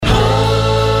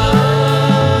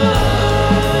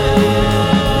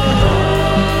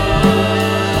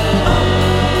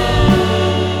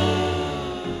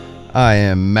I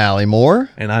am Mally Moore.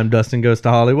 And I'm Dustin Goes to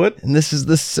Hollywood. And this is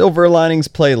the Silver Linings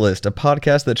Playlist, a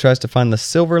podcast that tries to find the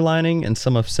silver lining in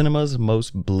some of cinema's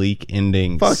most bleak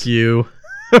endings. Fuck you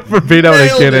for being able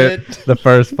to get it the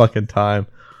first fucking time.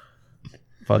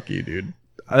 Fuck you, dude.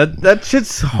 That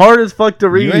shit's hard as fuck to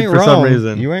read for some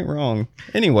reason. You ain't wrong.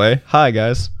 Anyway, hi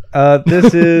guys.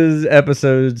 This is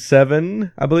episode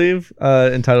 7, I believe,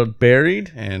 entitled Buried.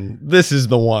 And this is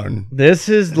the one. This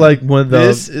is like one of the...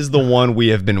 This is the one we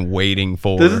have been waiting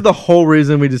for. This is the whole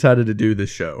reason we decided to do this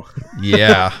show.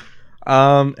 Yeah.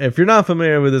 If you're not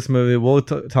familiar with this movie, we'll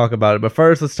talk about it. But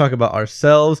first, let's talk about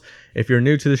ourselves. If you're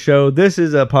new to the show, this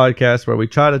is a podcast where we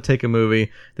try to take a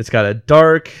movie that's got a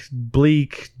dark,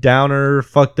 bleak, downer,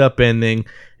 fucked up ending,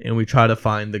 and we try to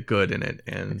find the good in it.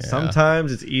 And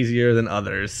sometimes it's easier than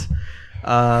others.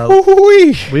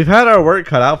 We've had our work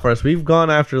cut out for us. We've gone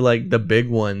after like the big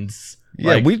ones.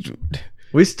 Yeah,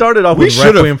 we started off with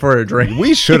Requiem for a Dream.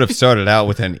 We should have started out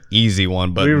with an easy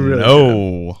one, but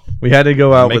we had to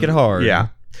go out make it hard. Yeah.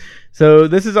 So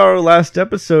this is our last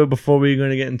episode before we're going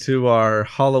to get into our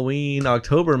Halloween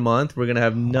October month. We're going to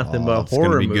have nothing but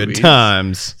horror movies. It's going to be good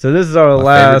times. So this is our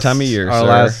last time of year,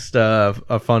 last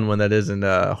a fun one that isn't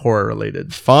horror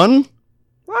related. Fun?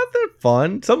 Well, they're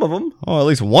fun. Some of them. Oh, at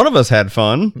least one of us had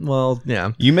fun. Well,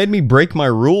 yeah. You made me break my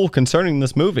rule concerning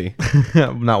this movie.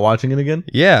 I'm not watching it again?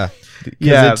 Yeah.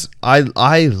 Yeah.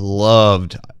 I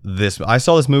loved this. I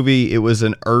saw this movie. It was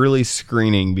an early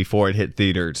screening before it hit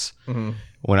theaters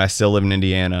when I still live in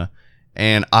Indiana.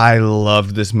 And I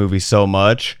loved this movie so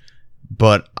much,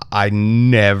 but I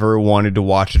never wanted to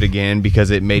watch it again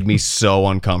because it made me so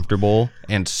uncomfortable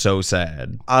and so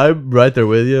sad. I'm right there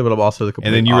with you, but I'm also the complete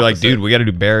And then you were like, opposite. dude, we got to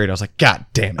do Buried. I was like, God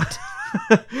damn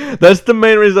it. That's the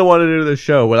main reason I wanted to do the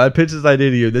show. When I pitched this idea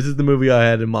to you, this is the movie I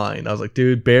had in mind. I was like,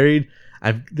 dude, Buried,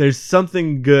 there's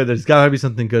something good. There's got to be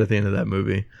something good at the end of that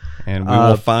movie. And we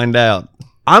will find out.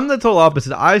 I'm the total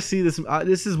opposite. I see this.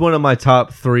 This is one of my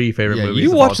top 3 favorite movies.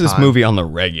 You watch this movie on the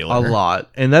regular. A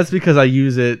lot. And that's because I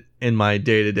use it in my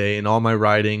day-to-day in all my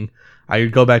writing. I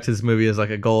go back to this movie as like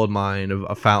a gold mine, of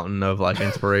a fountain of like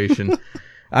inspiration.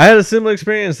 I had a similar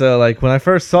experience though. Like when I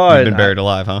first saw You've been buried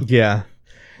alive, huh? Yeah.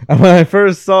 When I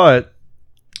first saw it,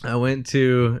 I went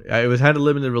to, had a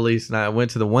limited release, and I went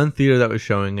to the one theater that was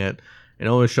showing it, and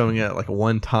it was showing it like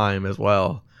one time as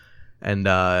well. And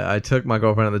I took my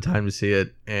girlfriend at the time to see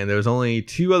it, and there was only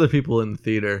 2 other people in the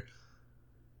theater.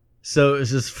 So it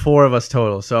was just 4 of us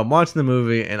total. So I'm watching the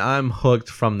movie, and I'm hooked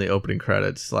from the opening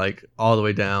credits, like all the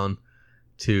way down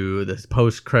to the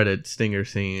post-credit stinger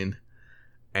scene.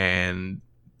 And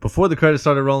before the credits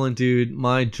started rolling, dude,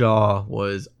 my jaw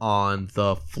was on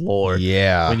the floor.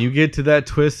 Yeah. When you get to that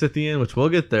twist at the end, which we'll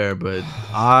get there, but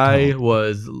I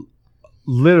was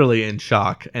literally in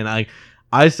shock. And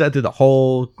I sat through the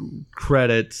whole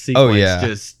credit sequence. Oh, yeah.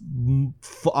 Just,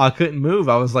 I couldn't move.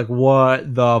 I was like,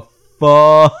 what the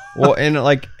fuck? Well, and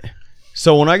like,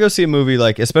 so when I go see a movie,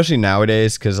 like, especially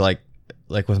nowadays, because like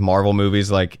with Marvel movies,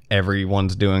 like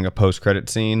everyone's doing a post-credit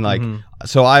scene. Like,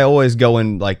 so I always go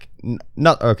in like,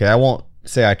 I won't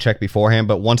say I check beforehand,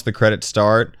 but once the credits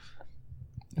start,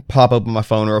 pop open my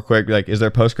phone real quick. Like, is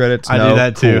there post-credits? I do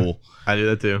that too. I do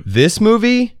that too. This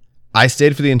movie, I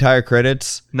stayed for the entire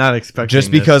credits. Not expecting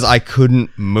just because I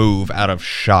couldn't move out of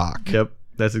shock. Yep,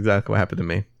 that's exactly what happened to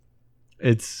me.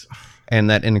 And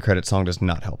that end credit song does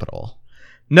not help at all.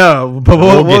 No, but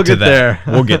we'll get there.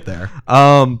 We'll get there.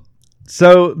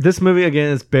 So this movie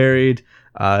again is Buried.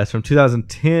 It's from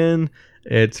 2010.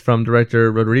 It's from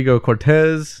director Rodrigo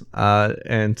Cortez.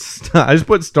 And I just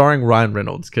put starring Ryan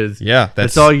Reynolds because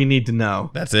that's all you need to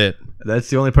know. That's it. That's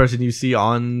the only person you see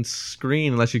on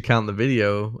screen unless you count the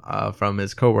video from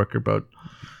his coworker. But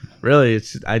really,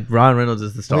 Ryan Reynolds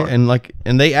is the star.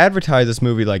 And they advertise this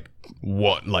movie like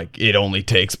it only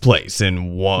takes place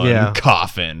in one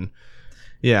coffin.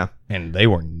 Yeah, and they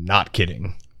were not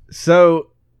kidding. So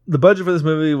the budget for this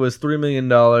movie was $3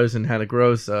 million and had a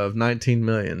gross of $19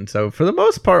 million. So for the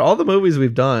most part, all the movies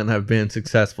we've done have been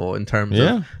successful in terms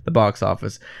of the box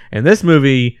office. And this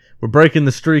movie, we're breaking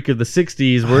the streak of the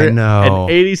 60s. We're at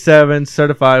 87,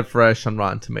 certified fresh on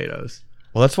Rotten Tomatoes.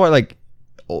 Well, that's why,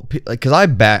 because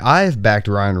I've backed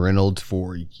Ryan Reynolds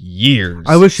for years.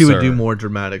 I wish he would do more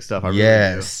dramatic stuff. I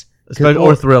really do.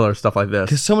 Or thriller stuff like this.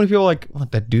 Because so many people are like,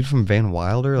 what, that dude from Van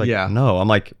Wilder? Like, no. I'm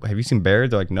like, have you seen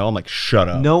Buried? They're like, no. I'm like, shut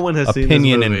up. No one has seen this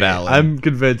movie. Opinion invalid. I'm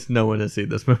convinced no one has seen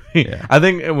this movie. Yeah. I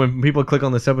think when people click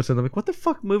on this episode, they're like, what the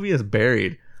fuck movie is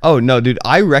Buried? Oh, no, dude.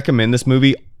 I recommend this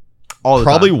movie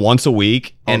probably once a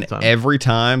week. And every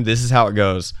time, this is how it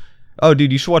goes. Oh,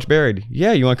 dude, you should watch Buried.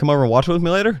 Yeah, you want to come over and watch it with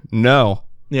me later? No.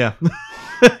 Yeah.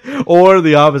 Or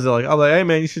the opposite. Like, I'm like, hey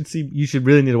man, you should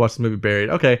really need to watch the movie Buried.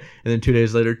 Okay. And then 2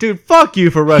 days later, dude, fuck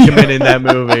you for recommending that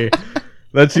movie.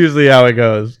 That's usually how it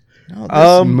goes. No,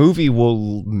 this movie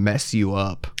will mess you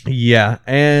up. Yeah,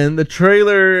 and the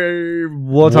trailer,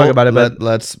 we'll talk about it, but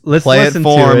let's play it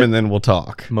for him and then we'll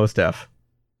talk. Most Def.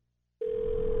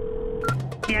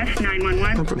 Yes,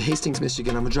 911. I'm from Hastings,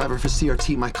 Michigan. I'm a driver for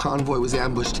CRT. My convoy was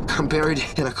ambushed. I'm buried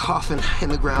in a coffin in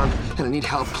the ground, and I need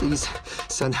help. Please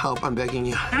send help. I'm begging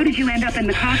you. How did you end up in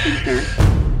the coffin, sir?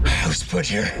 I was put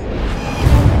here.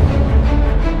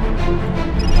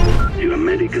 You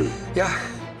American? Yeah.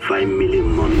 5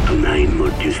 million money to 9 more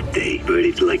to stay.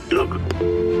 Buried like dog.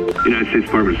 United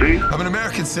States Barbara State? I'm an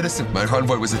American citizen. My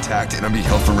convoy was attacked, and I'm being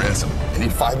held for ransom. I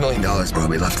need $5 million, or I'll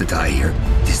be left to die here.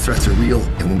 These threats are real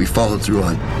and will be followed through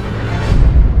on.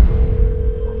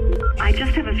 I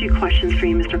just have a few questions for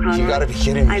you, Mr. Conroy. You gotta be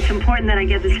kidding me. It's important that I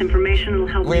get this information. It'll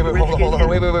help me. Wait, hold on.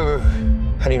 Wait.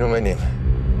 How do you know my name?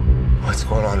 What's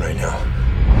going on right now?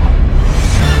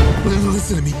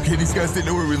 Listen to me, okay? These guys, they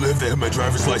know where we live. They have my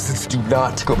driver's license. Do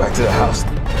not go back to the house.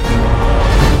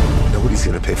 Nobody's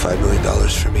gonna pay $5 million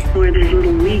for me. Where there's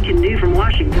little we can do from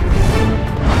Washington.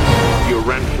 Your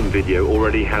ransom video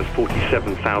already has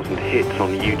 47,000 hits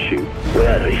on YouTube.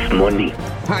 Where is money?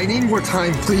 I need more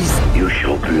time, please. You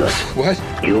showless. What?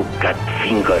 You got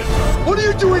finger. What are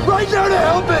you doing right now to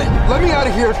help me? Let me out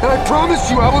of here, and I promise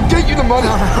you I will get you the money.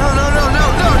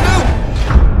 No.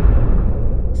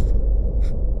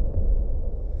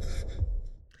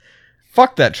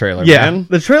 Fuck that trailer, man.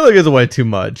 The trailer gives away too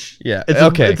much. Yeah,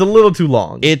 it's a little too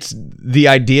long. It's the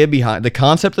idea behind the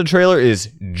concept of the trailer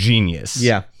is genius.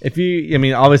 Yeah.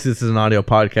 Obviously this is an audio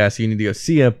podcast, so you need to go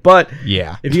see it. But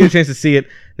yeah, if you get a chance to see it,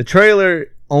 the trailer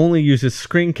only uses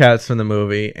screencasts from the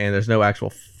movie, and there's no actual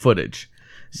footage.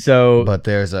 So, but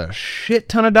there's a shit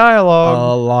ton of dialogue.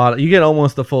 A lot. You get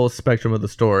almost the full spectrum of the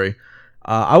story.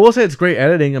 I will say it's great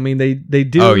editing. I mean, they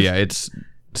do. Oh yeah, it's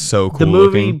so cool. The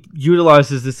movie looking.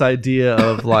 utilizes this idea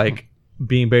of like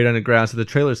being buried underground, so the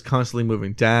trailer is constantly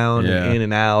moving down and in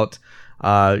and out,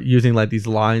 using like these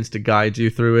lines to guide you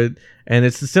through it. And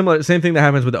it's the same thing that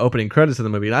happens with the opening credits of the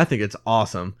movie, and I think it's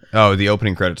awesome. Oh, the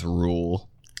opening credits rule.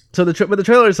 So but the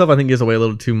trailer itself, I think, gives away a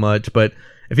little too much. But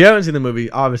if you haven't seen the movie,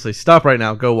 obviously stop right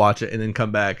now, go watch it, and then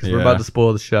come back because we're about to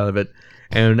spoil the shit out of it.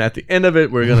 And at the end of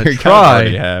it, we're gonna try.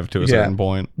 We have to a certain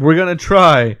point. We're gonna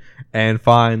try and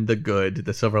find the good,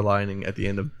 the silver lining at the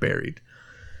end of Buried.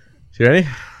 So you ready?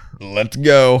 Let's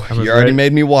go. You already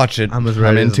made me watch it. I'm as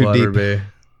ready in as too I'll deep. ever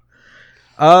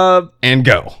be. And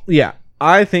go. Yeah,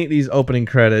 I think these opening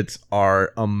credits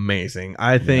are amazing.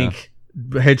 I think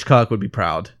Hitchcock would be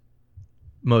proud.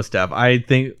 Most Def. I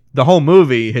think the whole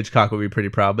movie Hitchcock would be pretty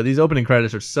proud, but these opening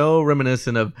credits are so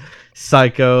reminiscent of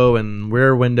Psycho and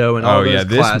Rear Window and all those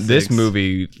classics. This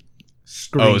movie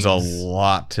screams. owes a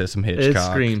lot to some Hitchcock.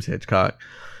 It screams Hitchcock.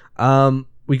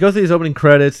 We go through these opening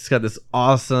credits. It's got this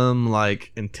awesome,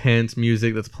 like, intense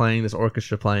music that's playing, this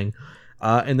orchestra playing,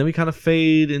 and then we kind of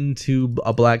fade into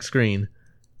a black screen,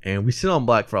 and we sit on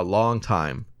black for a long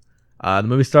time. The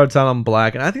movie starts out on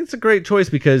black, and I think it's a great choice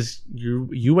because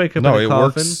you wake up in a coffin. No, it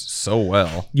works so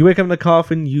well. You wake up in the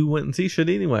coffin, you wouldn't see shit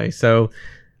anyway. So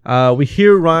we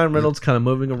hear Ryan Reynolds kind of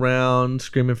moving around,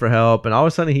 screaming for help, and all of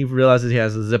a sudden he realizes he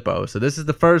has a Zippo. So this is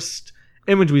the first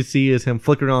image we see is him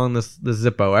flickering on this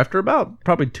Zippo after about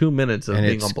probably 2 minutes of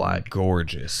being on black.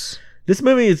 Gorgeous. This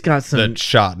movie has got some... The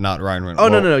shot, not Ryan Reynolds.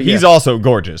 Oh, no. He's also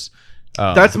gorgeous.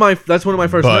 That's one of my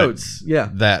first notes. Yeah.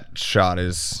 That shot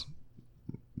is...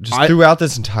 Just throughout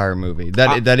this entire movie.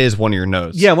 That is one of your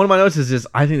notes. Yeah, one of my notes is just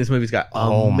I think this movie's got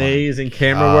amazing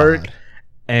camera work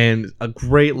and a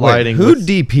great lighting. Who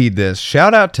DP'd this?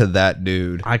 Shout out to that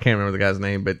dude. I can't remember the guy's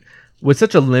name, but with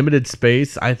such a limited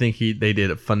space, I think they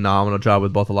did a phenomenal job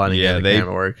with both the lighting and the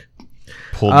camera work.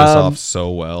 Pulled this off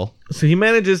so well. So he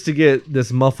manages to get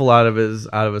this muffle out of his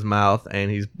mouth,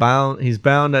 and he's bound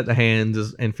at the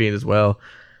hands and feet as well.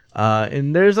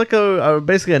 And there's like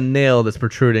basically a nail that's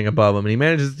protruding above him, and he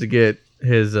manages to get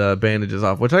his bandages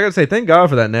off, which I gotta say, thank God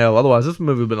for that nail. Otherwise, this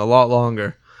movie would have been a lot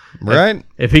longer. Right?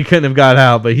 If he couldn't have got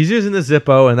out. But he's using the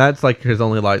Zippo, and that's like his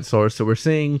only light source. So we're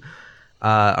seeing,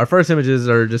 our first images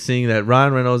are just seeing that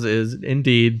Ryan Reynolds is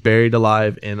indeed buried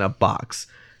alive in a box.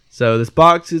 So this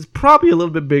box is probably a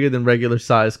little bit bigger than regular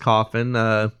size coffin.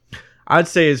 I'd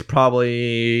say it's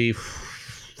probably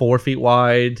 4 feet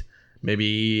wide,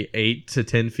 maybe 8 to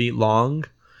 10 feet long,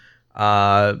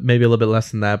 maybe a little bit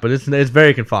less than that, but it's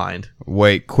very confined.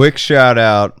 Wait, quick shout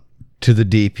out to the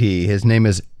DP. His name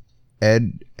is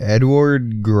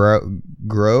Edward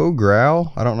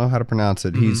Grau. I don't know how to pronounce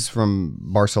it. Mm-hmm. He's from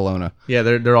Barcelona. Yeah,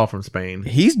 they're all from Spain.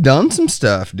 He's done some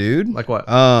stuff, dude. Like what?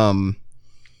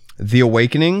 The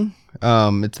Awakening.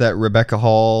 It's that Rebecca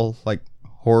Hall like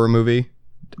horror movie.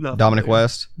 Not Dominic familiar.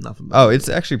 West. Not familiar. Oh, it's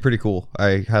actually pretty cool.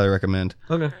 I highly recommend.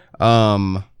 Okay.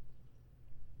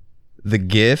 The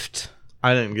Gift.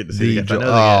 I didn't get to see the gift. I know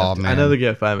the Oh, gift. man. I know the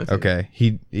gift. I haven't seen it. Okay,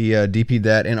 he DP'd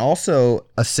that, and also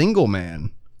A Single Man.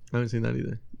 I haven't seen that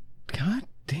either. God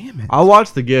damn it! I'll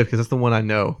watch the gift because that's the one I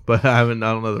know, but I don't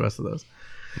know the rest of those.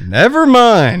 Never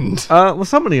mind. Well,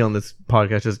 somebody on this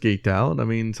podcast just geeked out. I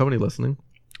mean, somebody listening.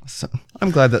 So, I'm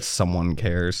glad that someone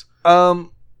cares.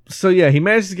 So yeah, he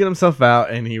manages to get himself out,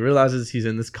 and he realizes he's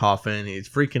in this coffin. He's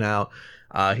freaking out.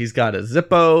 He's got a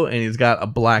Zippo, and he's got a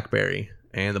BlackBerry,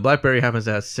 and the BlackBerry happens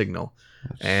to have signal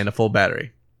and a full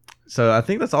battery. So I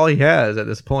think that's all he has at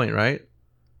this point, right?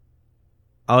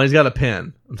 Oh, he's got a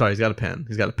pen. I'm sorry, he's got a pen.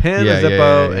 He's got a pen, a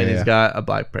Zippo, and he's got a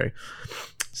BlackBerry.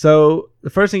 So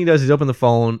the first thing he does is open the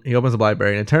phone. He opens the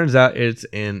BlackBerry, and it turns out it's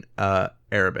in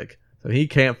Arabic. So he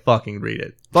can't fucking read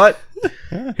it. But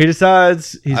he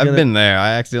decides I've been there.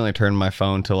 I accidentally turned my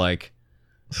phone to like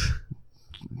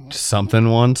something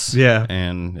once. Yeah.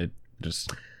 And it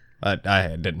just I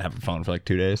didn't have a phone for like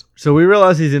 2 days. So we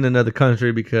realize he's in another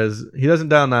country because he doesn't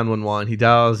dial 911. He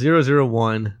dials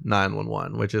 001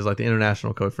 911, which is like the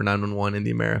international code for 911 in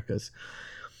the Americas.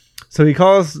 So he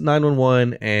calls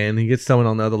 911 and he gets someone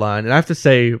on the other line. And I have to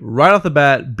say, right off the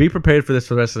bat, be prepared for this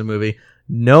for the rest of the movie.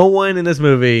 No one in this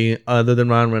movie, other than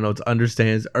Ryan Reynolds,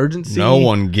 understands urgency. No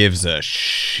one gives a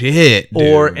shit,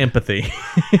 dude. Or empathy.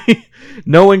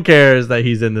 No one cares that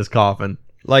he's in this coffin.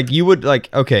 Like, you would,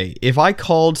 like, okay, if I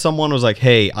called someone and was like,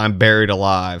 hey, I'm buried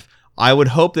alive, I would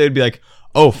hope they'd be like,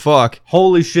 oh, fuck.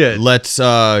 Holy shit. Let's,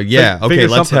 Figure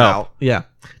let's something help. out. Yeah.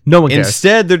 No one cares.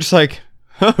 Instead, they're just like,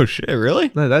 oh, shit,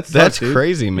 really? No, that's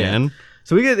crazy, man. Yeah.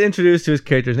 So we get introduced to his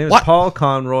character. His name is Paul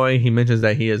Conroy. He mentions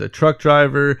that he is a truck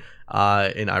driver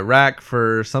in Iraq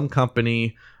for some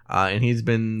company, and he's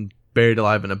been buried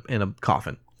alive in a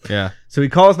coffin. Yeah. So he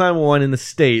calls 911 in the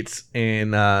States,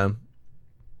 and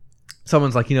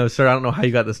someone's like, sir, I don't know how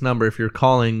you got this number if you're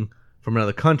calling from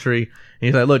another country. And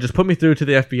he's like, look, just put me through to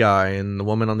the FBI. And the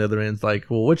woman on the other end's like,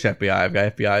 well, which FBI? I've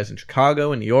got FBI's in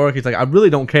Chicago and New York. He's like, I really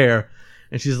don't care.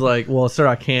 And she's like, well, sir,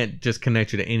 I can't just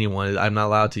connect you to anyone. I'm not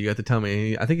allowed to. You have to tell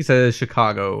me. I think he says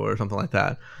Chicago or something like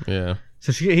that. Yeah.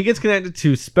 So he gets connected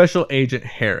to Special Agent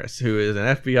Harris, who is an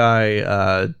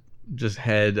FBI just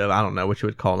head of, I don't know what you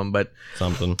would call him, but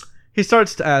something. He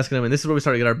starts asking him, and this is where we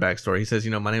start to get our backstory. He says,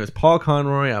 my name is Paul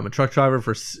Conroy. I'm a truck driver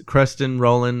for Creston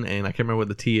Roland, and I can't remember what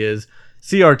the T is.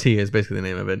 CRT is basically the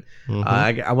name of it.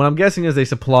 Mm-hmm. What I'm guessing is they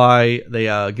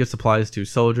give supplies to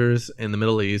soldiers in the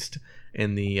Middle East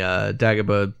in the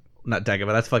Dagobah, not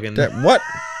Dagobah, that's fucking... what?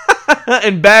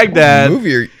 In Baghdad. What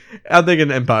movie I'm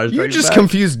thinking Empire Strikes You just Back.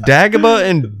 confused Dagobah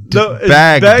and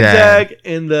Baghdad. Baghdad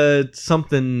in the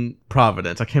something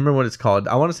Providence. I can't remember what it's called.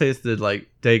 I want to say it's the like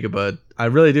Dagobah. I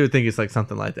really do think it's like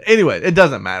something like that. Anyway, it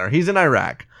doesn't matter. He's in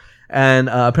Iraq, and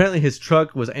apparently his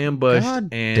truck was ambushed. God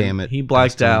and damn it, he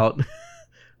blacked out.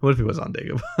 What if he was on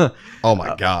Dagobah? Oh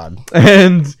my god!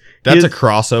 And that's a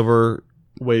crossover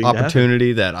waiting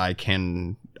opportunity that I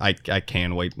can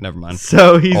wait. Never mind.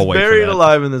 So he's buried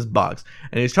alive in this box,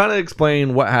 and he's trying to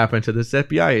explain what happened to this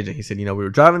FBI agent. He said, we were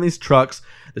driving these trucks.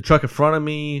 The truck in front of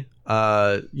me,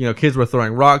 kids were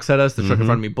throwing rocks at us. The truck in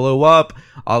front of me blew up.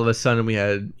 All of a sudden, we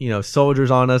had, soldiers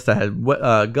on us that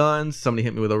had guns. Somebody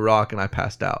hit me with a rock, and I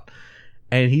passed out.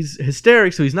 And he's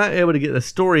hysteric, so he's not able to get the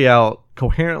story out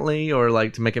coherently or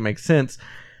like to make it make sense.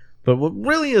 But what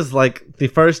really is like the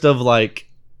first of like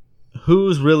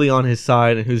who's really on his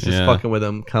side and who's just fucking with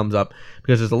him comes up,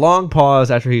 because there's a long pause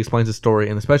after he explains the story,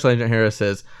 and the Special Agent Harris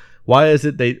says, why is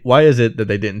it that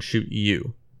they didn't shoot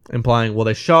you? Implying, well,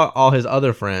 they shot all his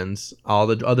other friends, all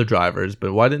the other drivers,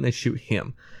 but why didn't they shoot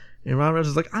him? And Ryan Reynolds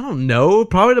is like, I don't know,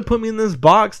 probably to put me in this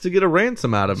box to get a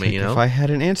ransom out of me, If I had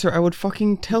an answer, I would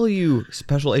fucking tell you,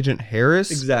 Special Agent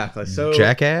Harris. Exactly. So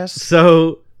jackass.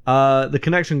 So the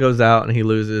connection goes out and he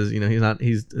loses.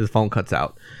 His phone cuts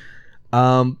out.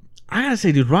 I gotta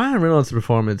say, dude, Ryan Reynolds'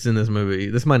 performance in this movie,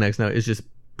 this is my next note, is just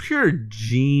pure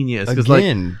genius.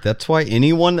 Again, that's why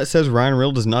anyone that says Ryan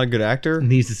Reynolds is not a good actor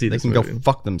needs to see this movie. They can go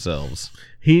fuck themselves.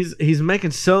 He's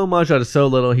making so much out of so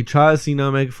little. He tries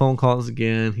to make phone calls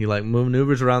again. He like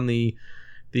maneuvers around the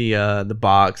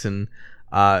box, and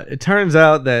it turns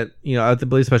out that I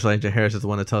believe Special Agent Harris is the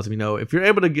one that tells him, if you're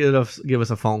able to give us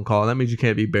a phone call, that means you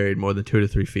can't be buried more than 2 to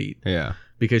 3 feet. Yeah.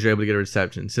 Because you're able to get a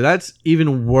reception. So that's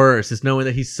even worse, is knowing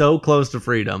that he's so close to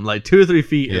freedom. Like 2 or 3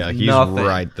 feet is he's nothing.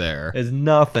 Right there. Is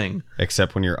nothing.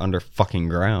 Except when you're under fucking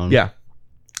ground. Yeah.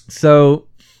 So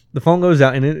the phone goes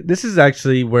out, and this is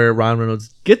actually where Ryan Reynolds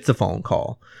gets a phone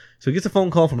call. So he gets a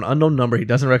phone call from an unknown number. He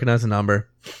doesn't recognize the number.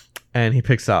 and he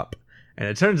picks up. And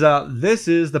it turns out this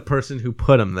is the person who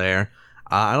put him there.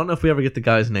 I don't know if we ever get the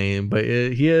guy's name, but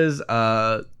he is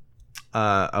a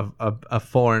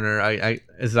foreigner.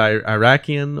 Is it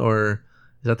Iraqian, or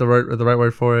is that the right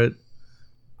word for it?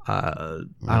 I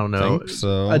don't know. Think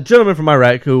so. A gentleman from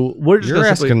Iraq who You're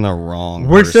asking the wrong.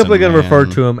 We're person, simply going to refer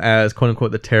man. to him as "quote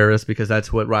unquote" the terrorist because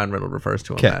that's what Ryan Reynolds refers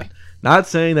to him Okay. as. Not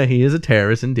saying that he is a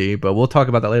terrorist, indeed, but we'll talk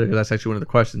about that later because that's actually one of the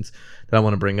questions that I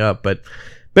want to bring up. But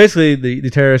basically, the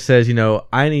terrorist says,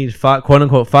 I need quote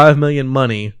unquote $5 million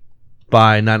money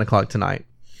by 9:00 tonight.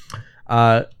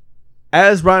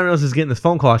 As Ryan Reynolds is getting this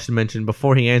phone call, I should mention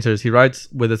before he answers, he writes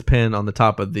with his pen on the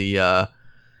top of the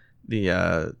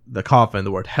coffin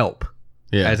the word "help,"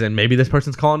 as in maybe this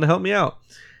person's calling to help me out.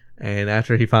 And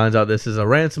after he finds out this is a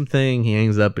ransom thing, he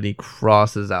hangs up and he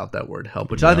crosses out that word "help,"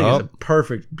 which I think is a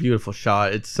perfect, beautiful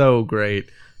shot. It's so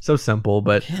great, so simple.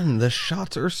 But Again, the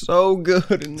shots are so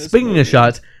good in this. speaking movie. of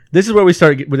shots, this is where we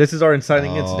start. This is our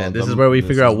inciting incident. This is where we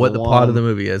figure out what the plot of the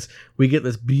movie is. We get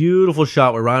this beautiful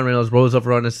shot where Ryan Reynolds rolls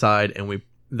over on his side, and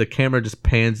the camera just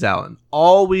pans out, and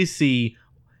all we see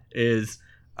is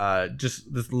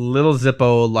just this little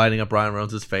Zippo lighting up Ryan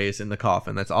Reynolds' face in the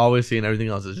coffin. That's all we see, and everything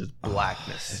else is just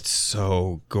blackness. It's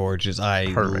so gorgeous. I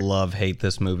hate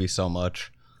this movie so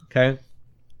much. Okay,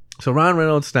 so Ryan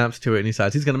Reynolds snaps to it, and he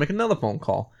decides he's going to make another phone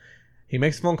call. He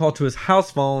makes a phone call to his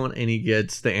house phone, and he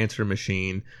gets the answer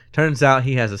machine. Turns out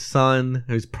he has a son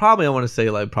who's probably, I want to say,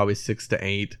 probably 6 to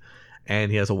 8,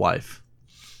 and he has a wife.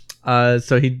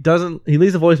 So he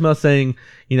leaves a voicemail saying,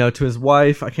 to his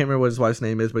wife, I can't remember what his wife's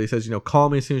name is, but he says, call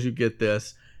me as soon as you get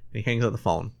this. And he hangs up the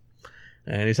phone.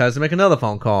 And he decides to make another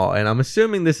phone call. And I'm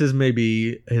assuming this is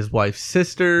maybe his wife's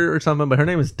sister or something, but her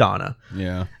name is Donna.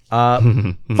 Yeah.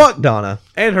 Fuck Donna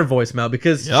and her voicemail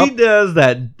because she does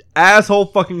that asshole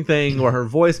fucking thing where her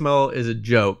voicemail is a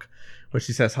joke. Where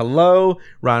she says hello,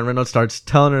 Ryan Reynolds starts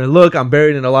telling her, "Look, I'm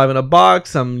buried and alive in a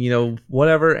box. I'm,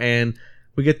 whatever." And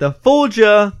we get the "fooled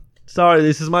ya. Sorry,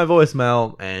 this is my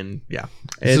voicemail." And yeah,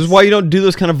 this is why you don't do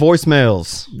those kind of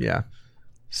voicemails. Yeah,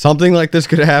 something like this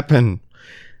could happen.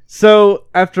 So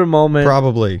after a moment,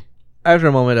 Donna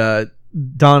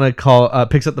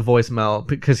picks up the voicemail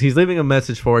because he's leaving a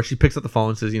message for her. She picks up the phone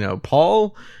and says,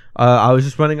 "Paul, I was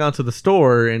just running out to the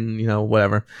store and,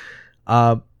 whatever."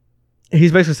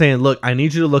 He's basically saying, "Look, I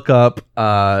need you to look up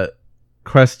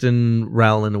Creston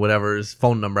Rowland, whatever's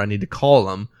phone number. I need to call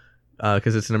him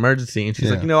because it's an emergency." And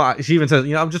she's like, she even says,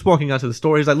 "I'm just walking out to the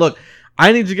store." He's like, "Look,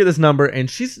 I need you to get this number." And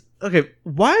she's, okay,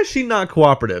 why is she not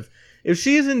cooperative? If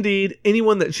she is indeed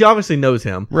anyone that, she obviously knows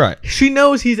him. Right. She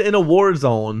knows he's in a war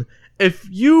zone. If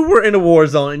you were in a war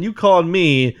zone and you called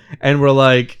me and were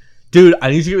like, "Dude, I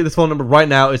need you to give me this phone number right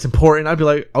now. It's important." I'd be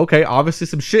like, "Okay, obviously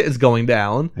some shit is going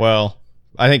down." Well,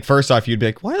 I think first off, you'd be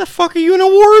like, "Why the fuck are you in a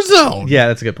war zone?" Yeah,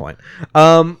 that's a good point.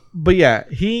 But yeah,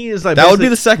 he is like, that would be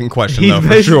the second question, though,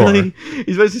 for sure.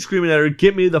 He's basically screaming at her,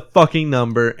 "Get me the fucking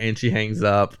number," and she hangs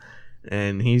up.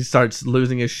 And he starts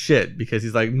losing his shit because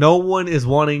he's like, no one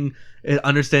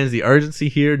understands the urgency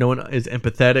here. No one is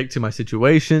empathetic to my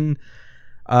situation.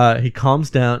 He calms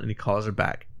down and he calls her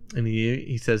back. And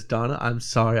he says, "Donna, I'm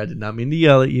sorry. I did not mean to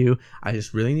yell at you. I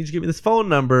just really need you to give me this phone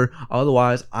number.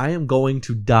 Otherwise, I am going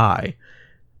to die."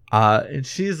 And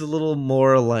she's a little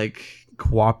more like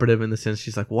cooperative in the sense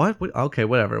she's like, "What? Okay,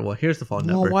 whatever. Well, here's the phone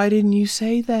number." Well, why didn't you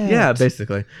say that? Yeah,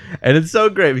 basically. And it's so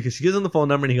great because she gives him the phone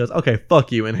number and he goes, "Okay,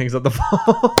 fuck you," and hangs up the phone.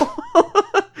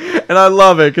 And I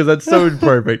love it because that's so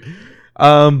perfect.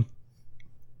 So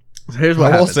here's what I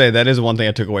will happens. say that is one thing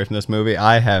I took away from this movie.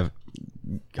 I have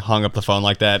hung up the phone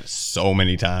like that so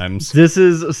many times. This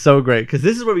is so great because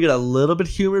this is where we get a little bit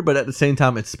of humor, but at the same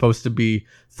time, it's supposed to be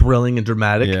thrilling and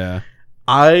dramatic. Yeah.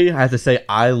 I have to say,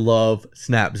 I love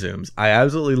snap zooms. I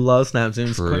absolutely love snap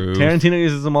zooms. Truth. Tarantino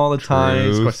uses them all the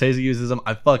time. Truth. Scorsese uses them.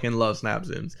 I fucking love snap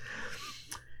zooms.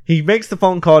 He makes the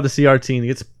phone call to CRT and he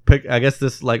gets picked. I guess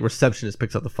this receptionist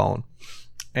picks up the phone,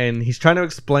 and he's trying to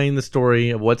explain the story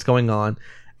of what's going on.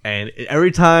 And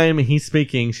every time he's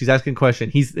speaking, she's asking a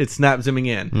question. It's snap zooming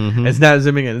in. Mm-hmm. It's snap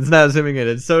zooming in. It's snap zooming in.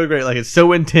 It's so great. Like, it's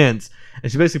so intense.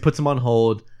 And she basically puts him on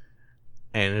hold.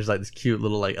 And there's like this cute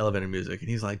little like elevator music. And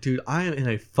he's like, "Dude, I am in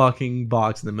a fucking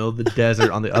box in the middle of the desert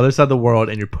on the other side of the world.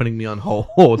 And you're putting me on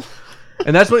hold."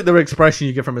 And that's what the expression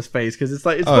you get from his face. Because it's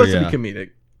like, it's supposed to be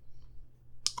comedic.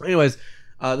 Anyways,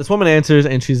 this woman answers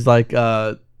and she's like,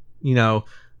 "Paul,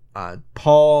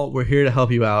 we're here to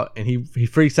help you out." And he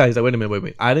freaks out. He's like, wait a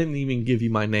minute. I didn't even give you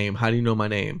my name. How do you know my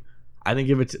name? I haven't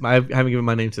given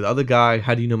my name to the other guy.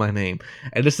 How do you know my name?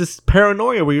 And it's this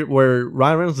paranoia where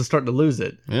Ryan Reynolds is starting to lose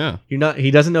it. Yeah. He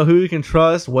doesn't know who he can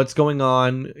trust, what's going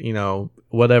on,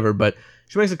 whatever. But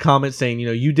she makes a comment saying,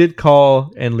 you did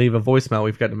call and leave a voicemail.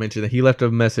 We forgot to mention that he left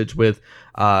a message with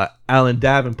Alan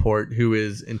Davenport, who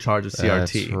is in charge of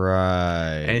CRT. That's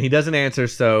right. And he doesn't answer.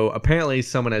 So apparently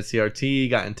someone at CRT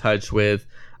got in touch with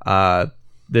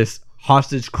this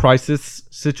hostage crisis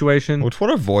situation. Which, what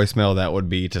a voicemail that would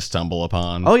be to stumble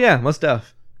upon. Oh, yeah, most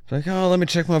def. Like, oh, let me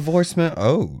check my voicemail.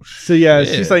 Oh, so yeah,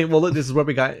 shit. she's like, well, look, this is where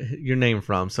we got your name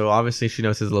from. So obviously she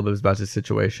knows a little bit about this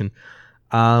situation.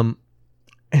 And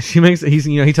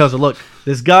he tells her, look,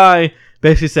 this guy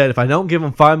basically said, if I don't give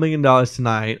him $5 million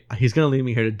tonight, he's gonna leave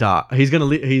me here to die.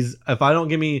 If I don't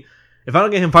get him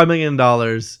 $5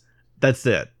 million, that's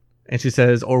it. And she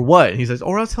says, or what? And he says,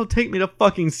 or else he'll take me to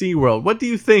fucking SeaWorld. What do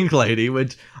you think, lady?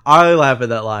 Which I laugh at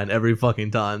that line every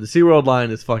fucking time. The SeaWorld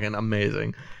line is fucking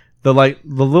amazing. The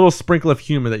little sprinkle of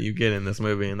humor that you get in this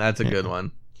movie, and that's a good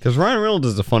one. Because Ryan Reynolds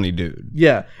is a funny dude.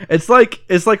 Yeah, it's like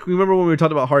remember when we were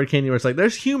talking about Hard Candy, where it's like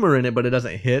there's humor in it, but it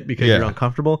doesn't hit because you're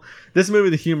uncomfortable. This movie,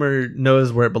 the humor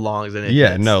knows where it belongs, and it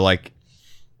hits. No, like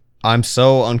I'm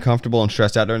so uncomfortable and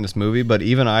stressed out during this movie, but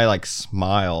even I like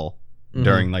smile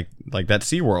during like that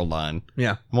SeaWorld line.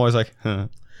 Yeah, I'm always like, huh.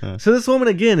 So this woman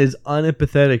again is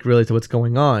unempathetic really to what's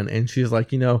going on, and she's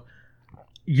like, you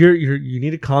need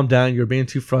to calm down. You're being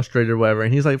too frustrated or whatever.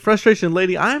 And he's like, frustration,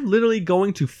 lady, I'm literally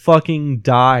going to fucking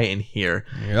die in here.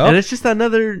 Yep. And it's just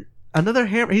another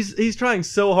hammer. He's trying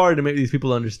so hard to make these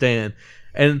people understand.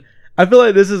 And I feel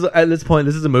like this is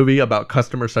a movie about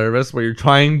customer service where you're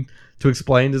trying to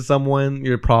explain to someone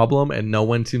your problem and no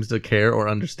one seems to care or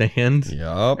understand.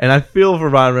 Yep. And I feel for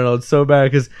Ryan Reynolds so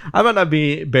bad because I might not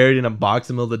be buried in a box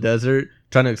in the middle of the desert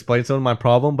trying to explain some of my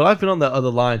problem, but I've been on the other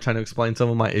line trying to explain some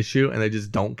of my issue and they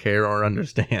just don't care or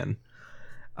understand.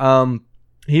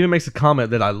 He even makes a comment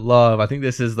that I love. I think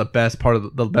this is the best part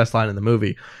of the best line in the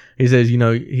movie. He says,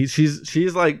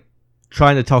 she's like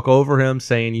trying to talk over him,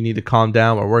 saying you need to calm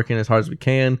down. We're working as hard as we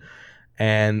can.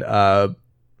 And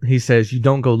he says, you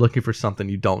don't go looking for something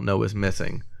you don't know is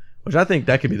missing, which I think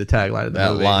that could be the tagline of the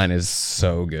movie. That line is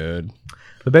so good.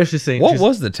 But basically saying, what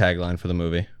was the tagline for the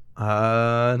movie?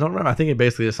 I don't remember. I think it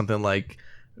basically is something like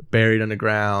buried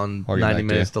underground, 90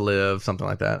 minutes to live, something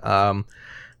like that.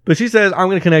 But she says, I'm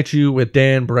going to connect you with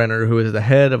Dan Brenner, who is the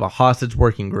head of a hostage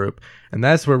working group. And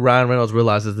that's where Ryan Reynolds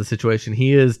realizes the situation.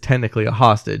 He is technically a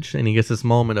hostage. And he gets this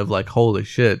moment of like, holy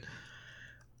shit.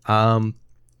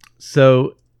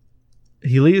 So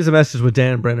he leaves a message with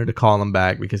Dan Brenner to call him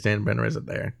back because Dan Brenner isn't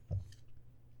there.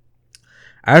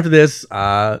 After this,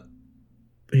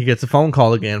 he gets a phone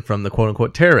call again from the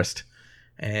quote-unquote terrorist.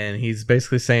 And he's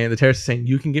basically saying, the terrorist is saying,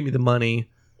 you can get me the money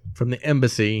from the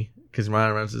embassy. Because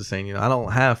Ryan Reynolds is saying, I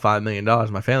don't have $5 million.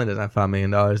 My family doesn't have $5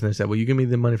 million. And they said, well, you give me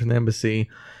the money from the embassy.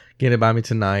 Get it by me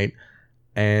tonight.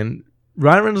 And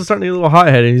Ryan Reynolds is starting to get a little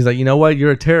hot-headed. He's like, you know what?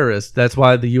 You're a terrorist. That's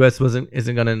why the U.S.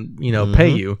 isn't going to, pay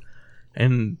you.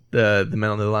 And the man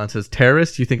on the line says,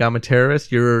 terrorist? You think I'm a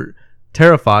terrorist? You're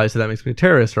terrified, so that makes me a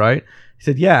terrorist, right? He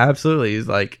said, yeah, absolutely. He's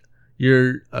like,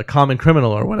 you're a common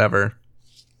criminal or whatever.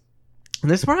 And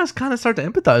this is where I kind of start to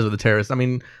empathize with the terrorist. I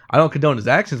mean, I don't condone his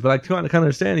actions, but I kind of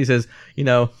understand. He says,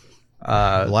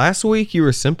 last week you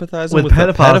were sympathizing with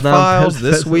pedophiles. pedophiles.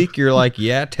 This week you're like,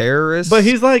 yeah, terrorists. But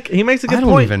he's like, he makes a good point. I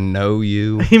don't even know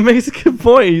you. He makes a good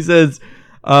point. He says,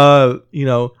 I'm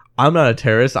not a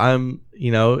terrorist. I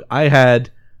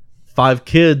had 5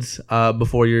 kids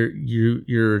before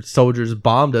your soldiers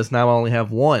bombed us. Now I only have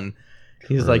 1.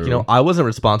 He's like, I wasn't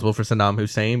responsible for Saddam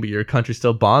Hussein, but your country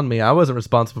still bombed me. I wasn't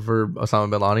responsible for Osama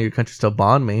bin Laden. Your country still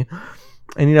bombed me.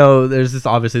 And there's this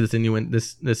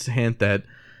this hint that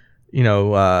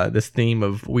this theme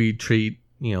of we treat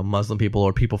Muslim people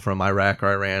or people from Iraq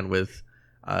or Iran with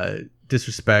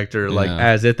disrespect or like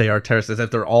as if they are terrorists, as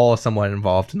if they're all somewhat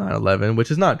involved in 9/11,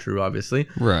 which is not true, obviously.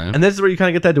 Right. And this is where you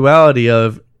kind of get that duality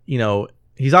of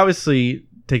he's obviously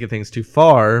taking things too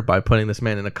far by putting this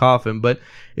man in a coffin, but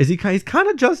he's kind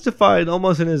of justified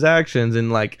almost in his actions, and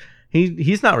like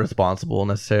he's not responsible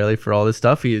necessarily for all this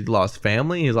stuff. He lost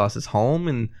family, he's lost his home,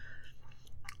 and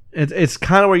it's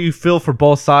kind of where you feel for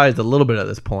both sides a little bit at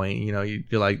this point. You're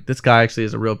like, this guy actually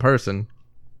is a real person.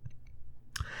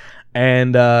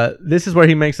 And this is where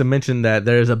he makes a mention that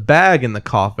there's a bag in the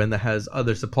coffin that has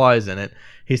other supplies in it.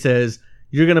 He says,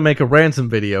 you're going to make a ransom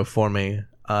video for me,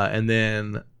 and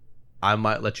then I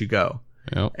might let you go.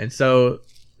 Yep. And so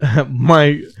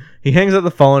he hangs up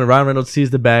the phone, and Ryan Reynolds sees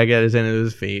the bag at his end of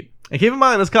his feet. And keep in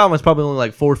mind, this coffin is probably only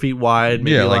like 4 feet wide,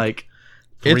 maybe like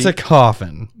it's a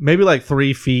coffin, maybe like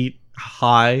 3 feet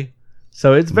high.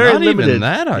 So it's very limited. Even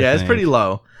that, I think. It's pretty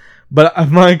low.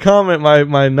 But my comment,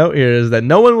 my note here is that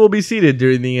no one will be seated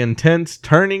during the intense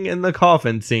turning in the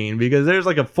coffin scene, because there's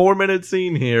like a 4-minute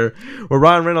scene here where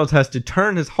Ryan Reynolds has to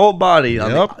turn his whole body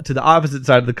to the opposite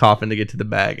side of the coffin to get to the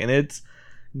bag, and it's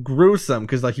gruesome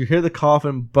because like you hear the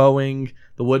coffin bowing,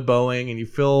 the wood bowing, and you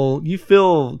feel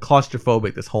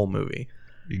claustrophobic this whole movie.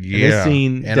 Yeah, and this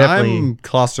scene and definitely. I'm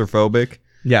claustrophobic.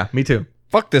 Yeah, me too.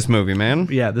 Fuck this movie, man.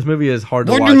 Yeah, this movie is hard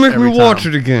to watch. Why'd you make every me time. watch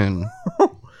it again?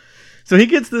 So he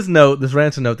gets this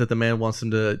ransom note that the man wants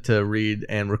him to read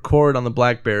and record on the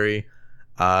BlackBerry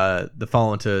the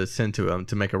phone to send to him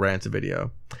to make a ransom video.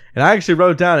 And I actually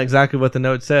wrote down exactly what the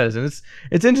note says, and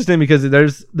it's interesting because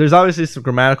there's obviously some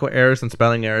grammatical errors and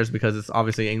spelling errors because it's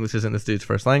obviously English isn't this dude's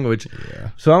first language. Yeah.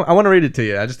 So I want to read it to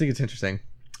you. I just think it's interesting.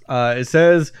 It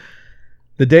says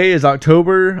the day is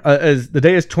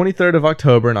 23rd of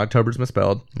October, and October's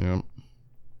misspelled. Yep.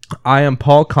 I am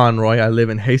Paul Conroy. I live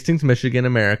in Hastings, Michigan,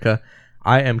 America.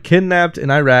 I am kidnapped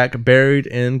in Iraq, buried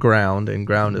in ground, and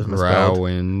ground is misspelled.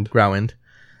 Growend.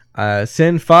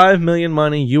 Send $5 million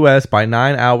money US by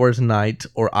 9 hours night,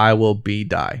 or I will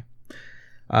die.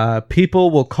 People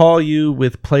will call you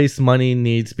with place money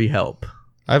needs be help.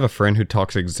 I have a friend who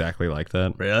talks exactly like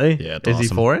that. Really? Yeah, it's Is awesome.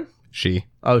 he foreign? She.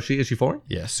 Oh, is she foreign?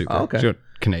 Yeah, super. Oh, okay. She's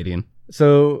Canadian.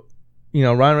 So,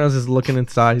 Ryan Reynolds is looking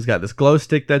inside. He's got this glow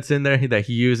stick that's in there that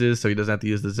he uses so he doesn't have to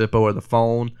use the Zippo or the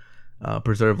phone.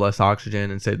 Preserve less oxygen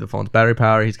and save the phone's battery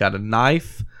power. He's got a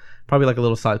knife, probably like a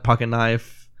little size pocket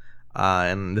knife,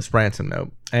 and this ransom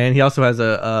note. And he also has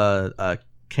a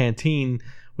canteen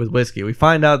with whiskey. We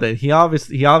find out that he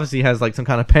obviously has like some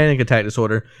kind of panic attack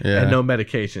disorder and no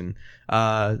medication.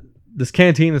 This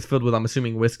canteen is filled with, I'm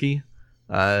assuming, whiskey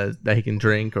that he can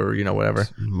drink or whatever.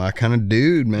 My kind of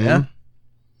dude, man. Yeah.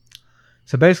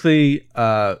 So basically,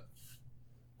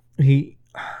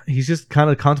 he's just kind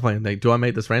of contemplating, like, do I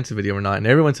make this ransom video or not? And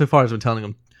everyone so far has been telling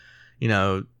him,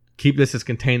 keep this as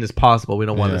contained as possible. We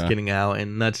don't want this getting out.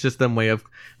 And that's just them way of,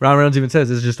 Ryan Reynolds even says,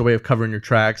 this is just a way of covering your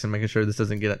tracks and making sure this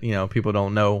doesn't get, people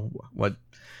don't know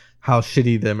how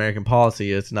shitty the American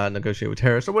policy is to not negotiate with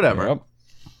terrorists or whatever. Yep.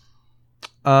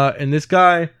 And this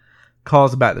guy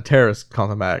calls back, the terrorist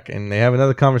calls him back, and they have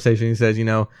another conversation. He says,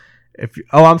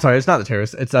 I'm sorry, it's not the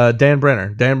terrorist, it's Dan Brenner.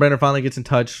 Dan Brenner finally gets in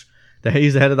touch.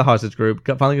 He's the head of the hostage group.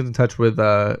 Finally gets in touch with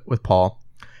Paul,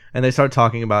 and they start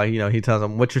talking about. He tells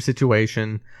him, "What's your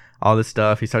situation?" All this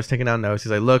stuff. He starts taking down notes.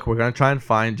 He's like, "Look, we're gonna try and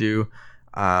find you.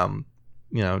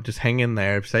 Just hang in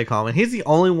there, stay calm." And he's the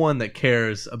only one that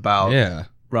cares about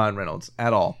Ryan Reynolds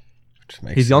at all.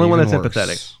 He's the only one that's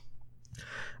empathetic.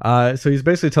 So he's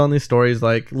basically telling these stories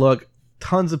like, "Look,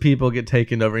 tons of people get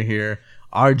taken over here.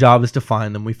 Our job is to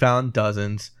find them. We found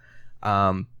dozens."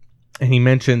 And he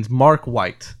mentions Mark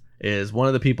White is one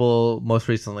of the people most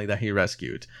recently that he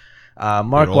rescued.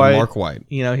 Mark White.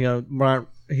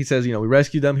 He says, we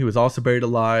rescued them. He was also buried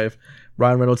alive.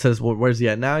 Ryan Reynolds says, well, where's he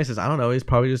at now? He says, I don't know. He's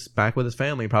probably just back with his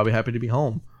family. Probably happy to be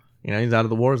home. He's out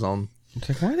of the war zone. It's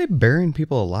like, why are they burying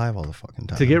people alive all the fucking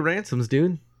time? To get ransoms,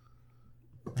 dude.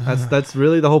 That's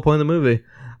really the whole point of the movie.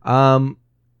 And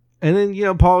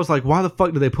then, Paul was like, why the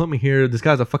fuck did they put me here? This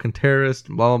guy's a fucking terrorist,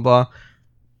 blah, blah, blah.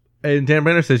 And Dan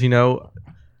Brenner says,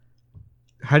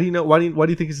 how do you know? Why do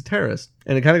you think he's a terrorist?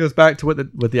 And it kind of goes back to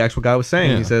what the actual guy was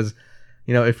saying. Yeah. He says,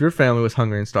 if your family was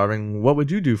hungry and starving, what would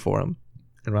you do for them?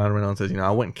 And Ryan Reynolds says, I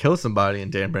wouldn't kill somebody.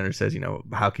 And Dan Brenner says,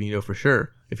 how can you know for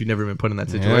sure if you've never been put in that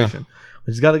situation?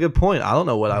 Which has got a good point. I don't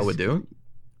know what I would do.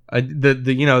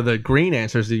 The green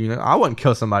answer is, I wouldn't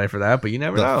kill somebody for that, but you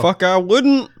never know. The fuck I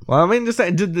wouldn't. Well, I mean, just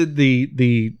saying,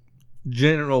 the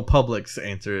general public's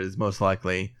answer is most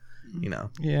likely,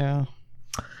 Yeah.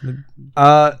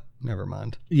 Never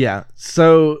mind. Yeah.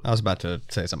 So I was about to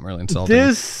say something really insulting.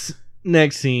 This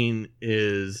next scene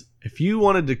is, if you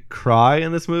wanted to cry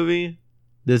in this movie,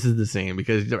 this is the scene,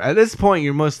 because at this point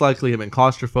you're most likely have been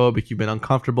claustrophobic, you've been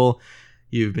uncomfortable,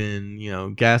 you've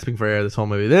been gasping for air this whole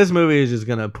movie. This movie is just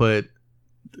gonna put,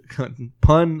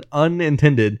 pun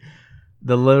unintended,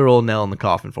 the literal nail in the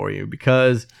coffin for you,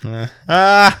 because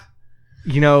Paul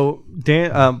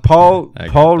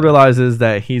realizes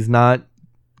that he's not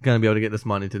gonna be able to get this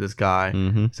money to this guy.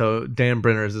 Mm-hmm. So Dan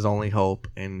Brenner is his only hope,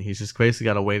 and he's just basically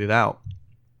got to wait it out.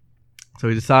 So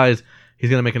he decides he's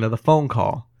gonna make another phone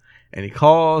call, and he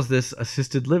calls this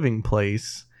assisted living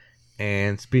place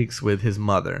and speaks with his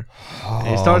mother. And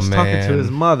he starts talking to his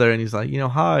mother, and he's like,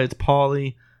 hi, it's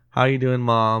Paulie. How you doing,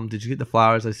 Mom? Did you get the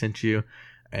flowers I sent you?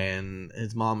 And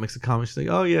his mom makes a comment. She's like,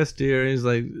 oh yes, dear. And he's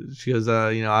like, she goes,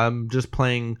 I'm just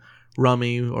playing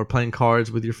rummy or playing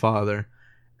cards with your father.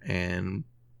 And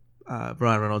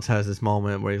Ryan Reynolds has this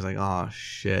moment where he's like, oh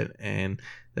shit. And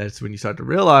that's when you start to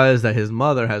realize that his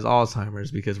mother has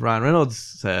Alzheimer's, because Ryan Reynolds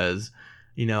says,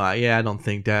 I don't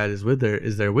think Dad is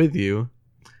there with you.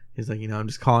 He's like, I'm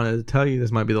just calling to tell you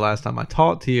this might be the last time I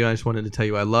talk to you. I just wanted to tell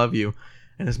you I love you.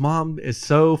 And his mom is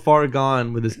so far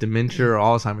gone with this dementia or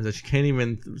Alzheimer's that she can't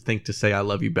even think to say I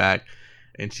love you back.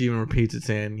 And she even repeats it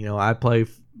saying, I play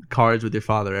cards with your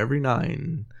father every night.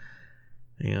 And,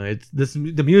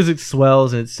 the music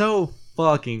swells and it's so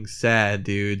fucking sad,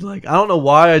 dude. Like, I don't know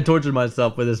why I tortured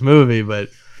myself with this movie, but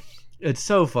it's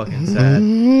so fucking sad.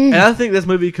 And I think this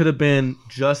movie could have been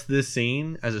just this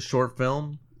scene as a short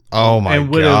film. Oh my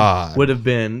god. Would have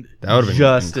been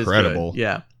just incredible. As good.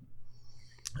 Yeah.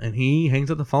 And he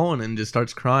hangs up the phone and just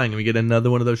starts crying. And we get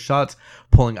another one of those shots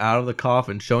pulling out of the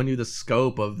coffin, showing you the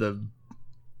scope of the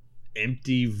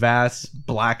empty, vast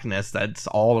blackness that's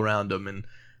all around him and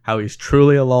how he's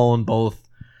truly alone, both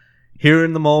here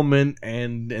in the moment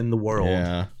and in the world.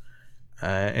 Yeah.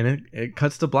 And it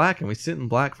cuts to black, and we sit in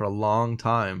black for a long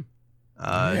time.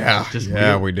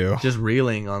 We do. Just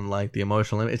reeling on like the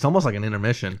emotional. It's almost like an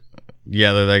intermission.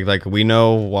 Yeah, they're like we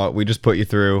know what we just put you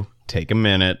through. Take a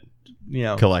minute.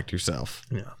 Collect yourself.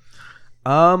 Yeah.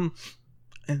 And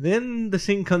then the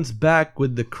scene comes back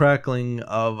with the crackling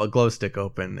of a glow stick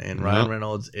open, and Ryan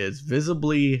Reynolds is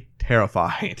visibly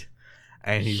terrified.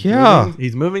 And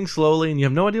he's moving slowly, and you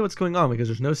have no idea what's going on because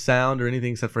there's no sound or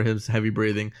anything except for his heavy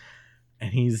breathing.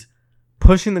 And he's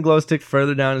pushing the glow stick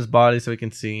further down his body so he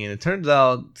can see, and it turns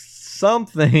out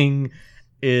something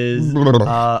is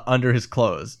under his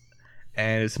clothes.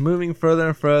 And it's moving further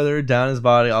and further down his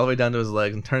body, all the way down to his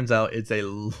legs, and turns out it's a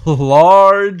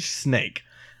large snake.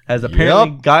 Has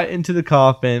apparently got into the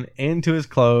coffin, into his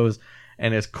clothes,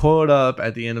 and is coiled up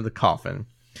at the end of the coffin.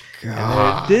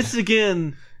 God. And this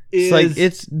again is... It's like,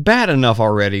 it's bad enough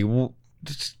already.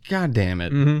 God damn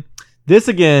it. Mm-hmm. This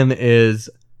again is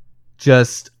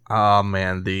just, oh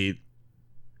man, the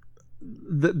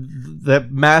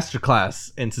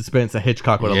masterclass in suspense that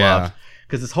Hitchcock would have loved.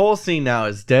 Because this whole scene now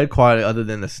is dead quiet other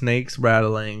than the snakes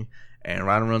rattling and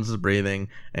Ryan Reynolds is breathing.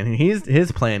 And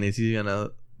his plan is he's going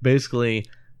to basically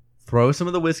throw some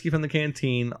of the whiskey from the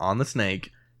canteen on the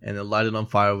snake and then light it on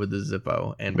fire with the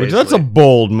Zippo. And which that's a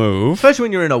bold move. Especially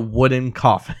when you're in a wooden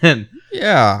coffin.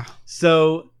 Yeah.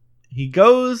 So he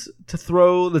goes to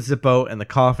throw the Zippo and the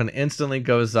coffin instantly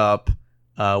goes up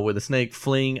with the snake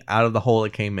fleeing out of the hole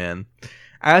it came in.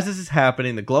 As this is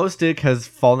happening, the glow stick has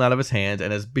fallen out of his hand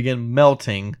and has begun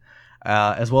melting,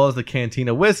 as well as the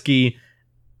cantina whiskey,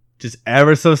 just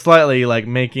ever so slightly, like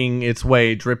making its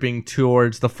way, dripping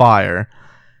towards the fire.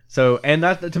 So, and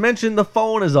not to mention, the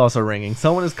phone is also ringing.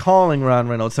 Someone is calling Ryan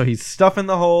Reynolds, so he's stuffing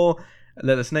the hole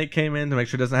that the snake came in to make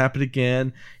sure it doesn't happen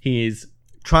again. He's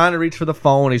trying to reach for the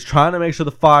phone. He's trying to make sure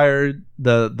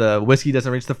the whiskey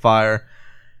doesn't reach the fire.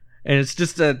 And it's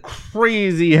just a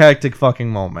crazy, hectic fucking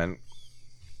moment.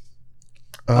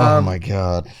 Oh my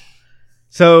god!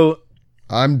 So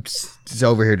I'm just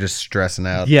over here just stressing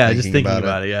out. Yeah, just thinking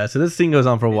about it. Yeah. So this scene goes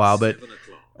on for a while, but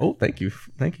thank you,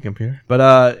 computer.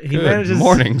 But he manages. Good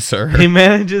morning, sir. He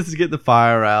manages to get the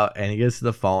fire out, and he gets to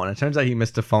the phone. And it turns out he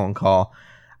missed a phone call.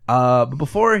 But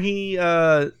before he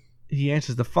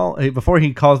answers the phone, before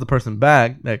he calls the person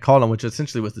back that called him, which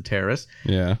essentially was the terrorist.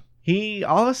 Yeah. He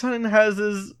all of a sudden has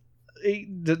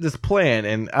this plan,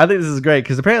 and I think this is great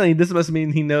because apparently this must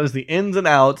mean he knows the ins and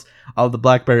outs of the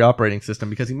BlackBerry operating system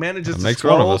because he manages to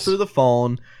scroll through the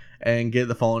phone and get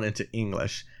the phone into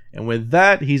English, and with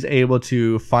that he's able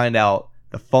to find out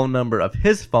the phone number of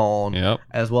his phone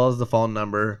as well as the phone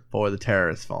number for the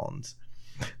terrorist phone.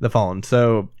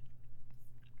 So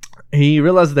he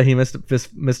realizes that he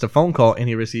missed a phone call, and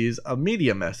he receives a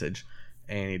media message,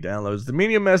 and he downloads the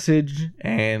media message,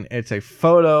 and it's a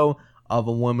photo of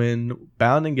a woman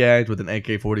bound and gagged with an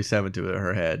AK-47 to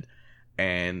her head.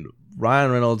 And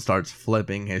Ryan Reynolds starts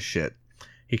flipping his shit.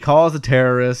 He calls the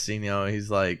terrorists,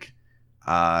 he's like,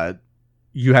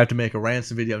 you have to make a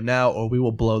ransom video now or we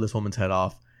will blow this woman's head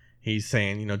off. He's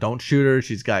saying, don't shoot her.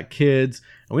 She's got kids.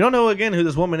 And we don't know, again, who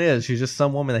this woman is. She's just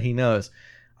some woman that he knows.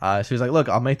 So he's like, look,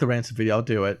 I'll make the ransom video. I'll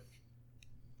do it.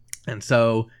 And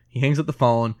so he hangs up the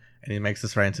phone and he makes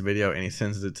this ransom video and he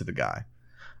sends it to the guy.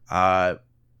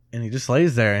 And he just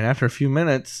lays there, and after a few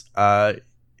minutes,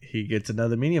 he gets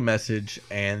another media message,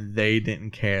 and they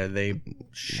didn't care. They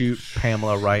shoot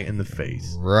Pamela right in the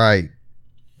face. Right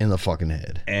in the fucking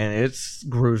head. And it's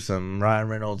gruesome. Ryan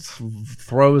Reynolds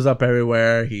throws up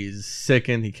everywhere. He's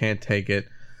sickened. He can't take it.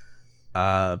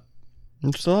 So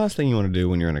the last thing you want to do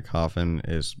when you're in a coffin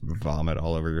is vomit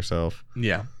all over yourself.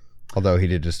 Yeah. Although he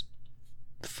did just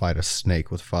fight a snake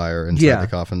with fire inside the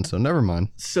coffin, so never mind.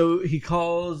 So he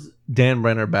calls Dan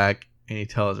Brenner back and he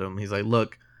tells him, he's like,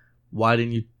 look, why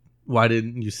didn't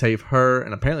you save her?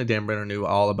 And apparently Dan Brenner knew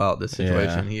all about this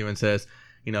situation. He even says,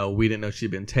 we didn't know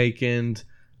she'd been taken.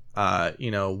 Why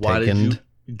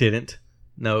didn't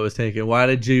know it was taken? Why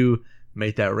did you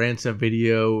make that ransom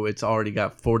video? It's already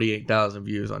got 48,000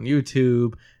 views on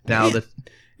YouTube. Now it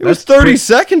was 30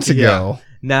 seconds ago. Yeah.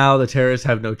 Now the terrorists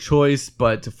have no choice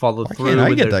but to follow through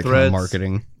with their threats. Kind of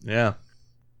marketing. Yeah.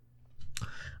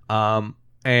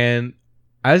 And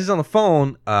as he's on the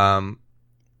phone,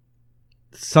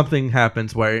 something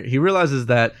happens where he realizes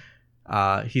that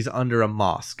he's under a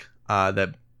mosque.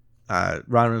 That Ryan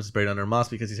Reynolds is buried under a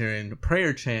mosque because he's hearing the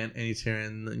prayer chant and he's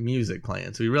hearing the music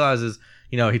playing. So he realizes,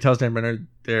 he tells Dan Brenner,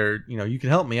 you can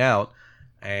help me out.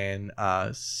 And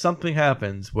something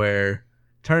happens where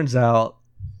turns out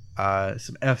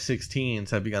some F-16s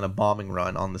have begun a bombing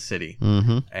run on the city.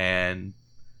 Mm-hmm. And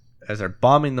as they're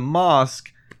bombing the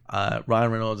mosque,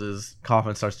 Ryan Reynolds'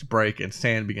 coffin starts to break and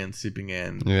sand begins seeping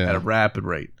in at a rapid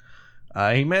rate.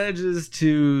 He manages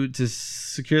to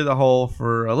secure the hole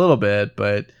for a little bit,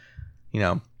 but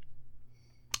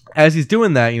as he's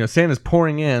doing that, sand is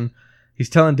pouring in. He's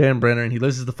telling Dan Brenner, and he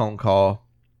listens to the phone call,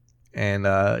 and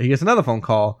he gets another phone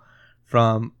call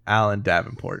from Alan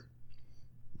Davenport,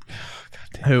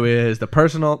 who is the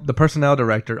personnel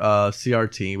director of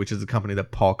CRT, which is the company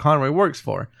that Paul Conroy works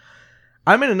for.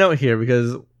 I made a note here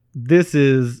because this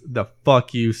is the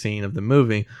fuck you scene of the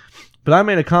movie. But I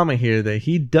made a comment here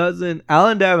that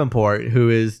Alan Davenport, who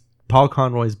is Paul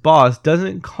Conroy's boss,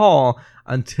 doesn't call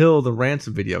until the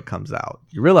ransom video comes out.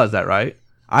 You realize that, right?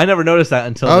 I never noticed that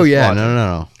until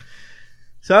No.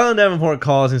 So Alan Davenport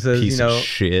calls and says, Piece of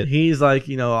shit. He's like,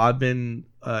 I've been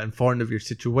informed of your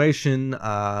situation.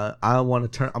 I'm going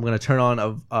to turn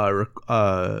on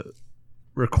a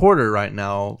recorder right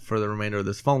now for the remainder of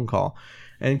this phone call.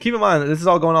 And keep in mind that this is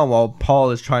all going on while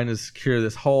Paul is trying to secure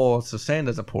this hole so sand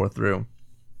doesn't pour through.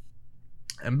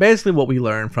 And basically what we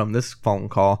learned from this phone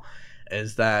call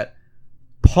is that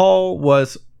Paul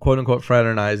was quote-unquote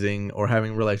fraternizing or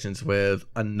having relations with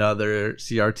another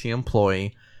CRT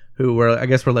employee who we're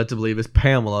led to believe is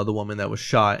Pamela, the woman that was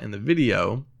shot in the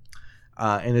video.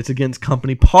 And it's against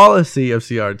company policy of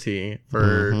CRT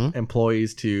for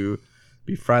employees to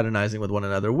be fraternizing with one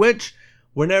another, which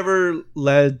we're never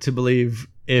led to believe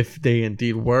if they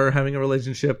indeed were having a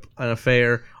relationship, an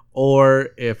affair, or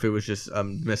if it was just a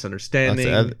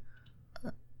misunderstanding.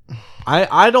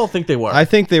 I don't think they were. I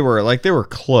think they were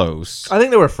close. I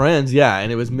think they were friends, yeah,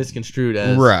 and it was misconstrued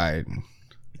as... Right.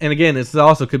 And again, it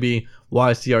also could be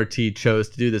why CRT chose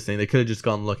to do this thing. They could have just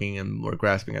gone looking and were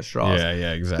grasping at straws.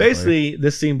 Yeah, exactly. Basically,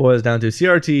 this scene boils down to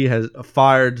CRT has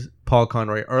fired Paul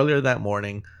Conroy earlier that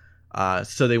morning,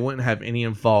 so they wouldn't have any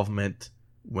involvement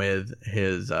with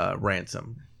his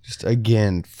ransom. Just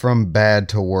again, from bad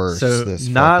to worse. So this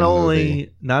not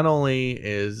movie. only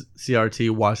is CRT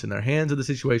washing their hands of the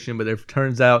situation, but it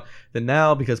turns out that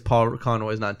now, because Paul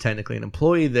Conroy is not technically an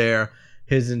employee there,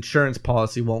 his insurance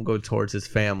policy won't go towards his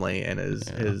family and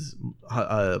his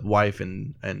wife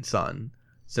and son.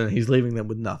 So he's leaving them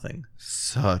with nothing.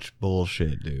 Such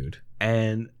bullshit, dude.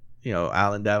 And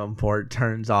Alan Davenport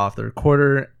turns off the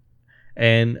recorder,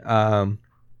 and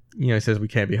he says we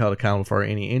can't be held accountable for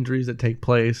any injuries that take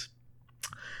place.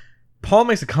 Paul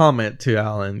makes a comment to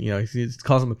Alan. He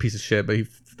calls him a piece of shit, but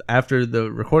after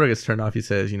the recorder gets turned off, he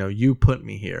says, you put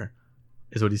me here,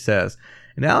 is what he says.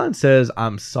 And Alan says,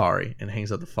 I'm sorry, and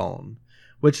hangs up the phone.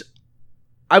 Which,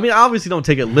 I obviously don't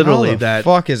take it literally. How the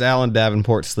fuck is Alan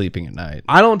Davenport sleeping at night?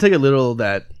 I don't take it literal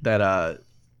that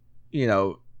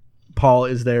Paul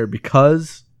is there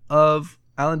because of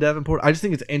Alan Davenport. I just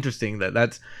think it's interesting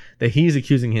that he's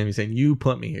accusing him. He's saying, you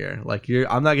put me here.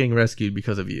 I'm not getting rescued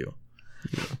because of you.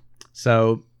 Yeah.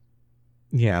 So,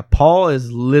 yeah, Paul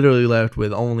is literally left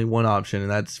with only one option,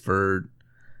 and that's for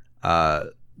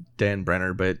Dan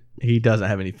Brenner, but he doesn't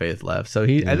have any faith left. So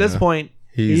at this point,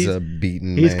 he's a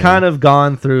beaten He's man. kind of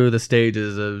gone through the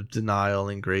stages of denial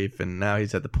and grief, and now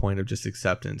he's at the point of just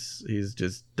acceptance. He's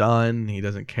just done. He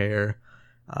doesn't care.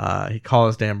 He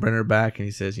calls Dan Brenner back and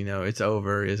he says, it's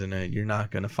over, isn't it? You're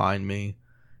not going to find me.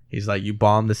 He's like, you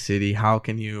bombed the city. How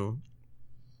can you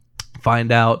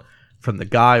find out from the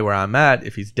guy where I'm at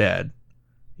if he's dead?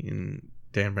 And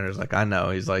Dan Brenner's like, I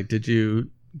know. He's like, did you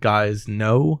guys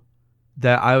know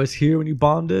that I was here when you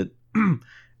bombed it?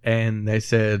 And they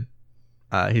said,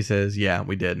 he says, yeah,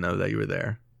 we did know that you were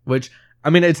there. Which,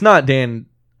 it's not Dan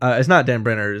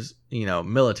Brenner's,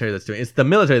 military that's doing it. It's the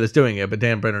military that's doing it, but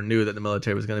Dan Brenner knew that the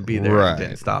military was going to be there and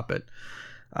didn't stop it.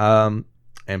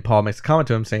 And Paul makes a comment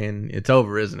to him saying, it's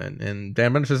over, isn't it? And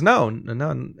Dan Brenner says, no.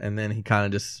 And then he kind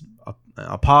of just,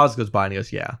 a pause goes by and he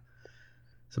goes, yeah.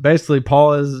 So basically,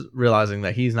 Paul is realizing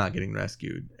that he's not getting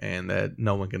rescued and that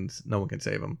no one can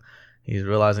save him. He's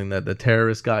realizing that the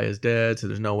terrorist guy is dead, so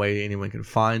there's no way anyone can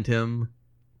find him.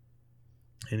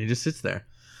 And he just sits there,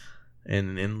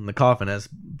 and in the coffin as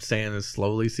sand is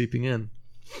slowly seeping in.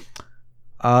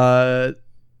 Then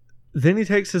he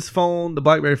takes his phone, the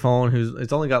BlackBerry phone,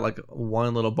 it's only got like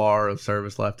one little bar of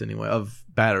service left anyway, of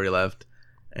battery left,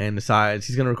 and decides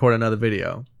he's gonna record another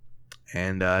video.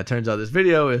 And it turns out this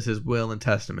video is his will and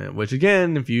testament, which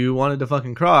again, if you wanted to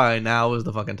fucking cry, now is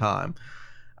the fucking time.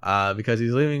 Because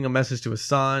he's leaving a message to his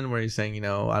son where he's saying,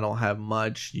 I don't have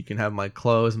much. You can have my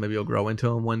clothes. Maybe you'll grow into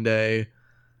him one day.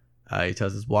 He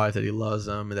tells his wife that he loves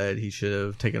him and that he should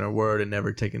have taken her word and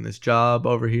never taken this job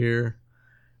over here.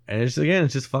 And it's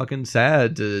just fucking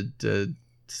sad to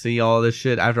see all this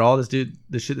shit after all the shit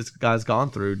this guy's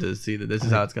gone through, to see that this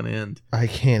is how it's going to end. I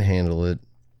can't handle it.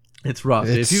 It's rough.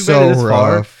 It's if you so made it this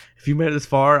rough. If you made it this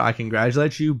far, I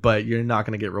congratulate you, but you're not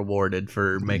going to get rewarded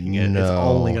for making it. No. It's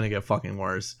only going to get fucking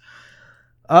worse.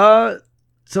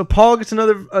 So Paul gets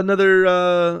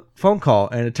another phone call,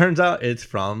 and it turns out it's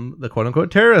from the quote-unquote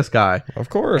terrorist guy. Of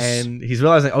course. And he's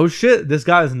realizing, oh shit, this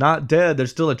guy is not dead. There's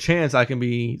still a chance I can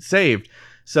be saved.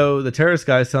 So the terrorist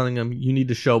guy is telling him, you need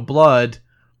to show blood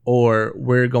or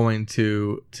we're going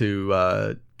to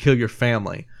kill your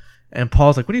family. And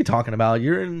Paul's like, what are you talking about?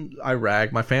 You're in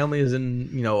Iraq. My family is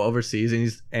in,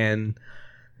 overseas. And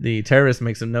the terrorist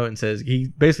makes a note and says, he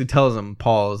basically tells him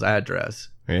Paul's address.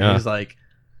 Yeah. And he's like,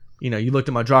 you looked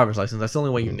at my driver's license. That's the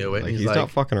only way you knew it. Like, And he's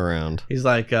not fucking around. He's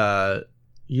like,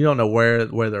 you don't know where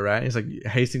they're at. He's like,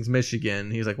 Hastings,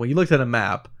 Michigan. He's like, well, you looked at a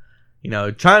map,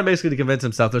 trying basically to convince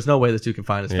himself there's no way this dude can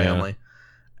find his family.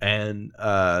 And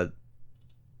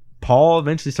Paul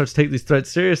eventually starts to take these threats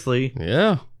seriously.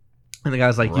 Yeah. And the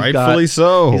guy's like, rightfully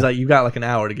so. He's like, you got like an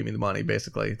hour to give me the money,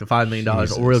 basically, the $5 million, or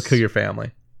we'll kill your family.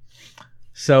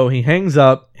 So he hangs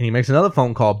up and he makes another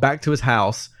phone call back to his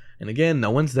house. And again,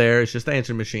 no one's there. It's just the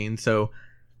answering machine. So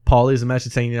Paul leaves a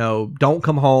message saying, don't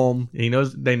come home.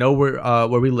 They know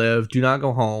where we live. Do not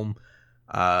go home.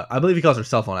 I believe he calls her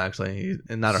cell phone, actually,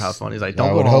 and not her house phone. He's like, don't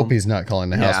go home. I would hope he's not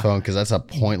calling the house phone, because that's a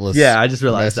pointless. Yeah, I just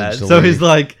realized that. So he's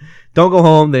like, don't go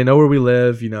home. They know where we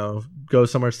live. Go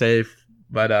somewhere safe.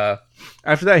 But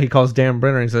after that, he calls Dan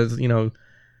Brenner and says,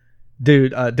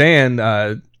 dude, Dan,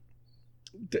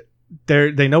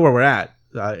 they know where we're at.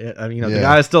 The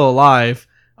guy's still alive.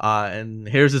 And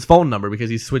here's his phone number, because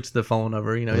he switched the phone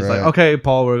over. He's like, okay,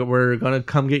 Paul, we're going to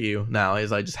come get you now.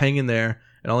 He's like, just hang in there.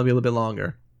 It'll only be a little bit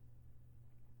longer.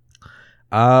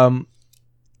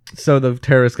 So the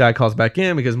terrorist guy calls back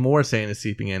in because more sand is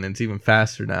seeping in, and it's even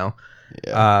faster now.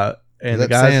 Yeah. And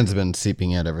that sand's been seeping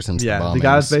in ever since the bombings. The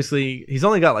guy's basically, he's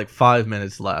only got like 5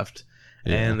 minutes left.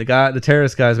 Yeah. And the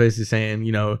terrorist guy's basically saying,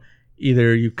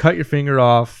 either you cut your finger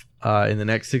off in the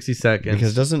next 60 seconds.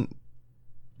 Because doesn't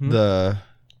the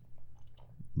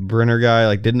Brenner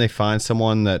guy, didn't they find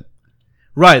someone that...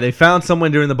 Right, they found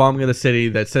someone during the bombing of the city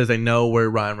that says they know where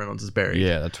Ryan Reynolds is buried.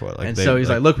 Yeah, that's what. So he's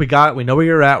like, look, we know where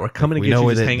you're at. We're coming to get you.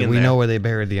 Just hang in there. We know where they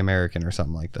buried the American or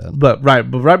something like that. But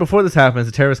right before this happens,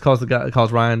 the terrorist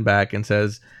calls Ryan back and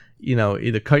says,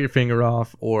 either cut your finger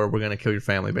off or we're gonna kill your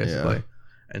family, basically. Yeah.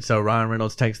 And so Ryan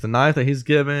Reynolds takes the knife that he's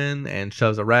given and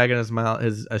shoves a rag in his mouth,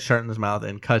 a shirt in his mouth,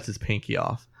 and cuts his pinky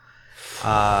off.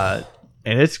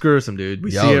 And it's gruesome, dude.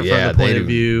 We see it from the point of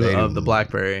view of the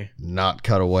BlackBerry. Not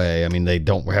cut away. I mean, they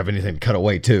don't have anything to cut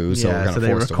away to, so we're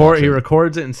gonna force he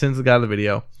records it and sends the guy the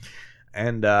video.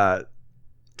 And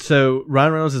so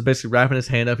Ryan Reynolds is basically wrapping his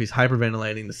hand up. He's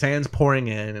hyperventilating. The sand's pouring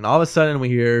in, and all of a sudden we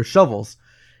hear shovels.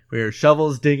 We hear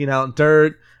shovels digging out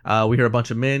dirt. We hear a bunch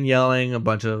of men yelling, a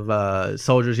bunch of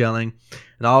soldiers yelling,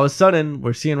 and all of a sudden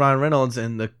we're seeing Ryan Reynolds,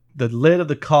 and the lid of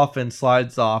the coffin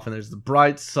slides off, and there's the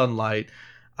bright sunlight.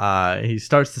 He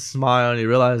starts to smile and he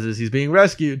realizes he's being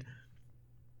rescued.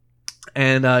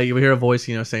 And you hear a voice,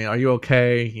 saying, "Are you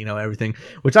okay?" Everything.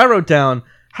 Which I wrote down.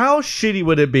 How shitty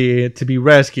would it be to be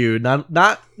rescued?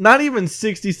 Not even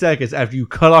 60 seconds after you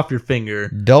cut off your finger.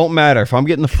 Don't matter. If I'm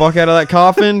getting the fuck out of that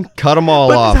coffin, cut them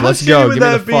all off. Let's go. Get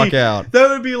me the fuck out. That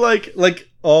would be like.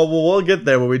 Oh well, we'll get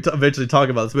there when we eventually talk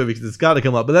about this movie, because it's got to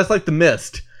come up. But that's like The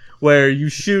Mist, where you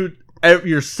shoot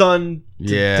your son to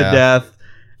death.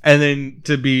 And then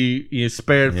to be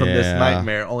spared from this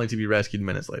nightmare, only to be rescued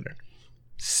minutes later.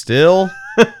 Still,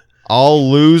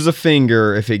 I'll lose a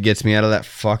finger if it gets me out of that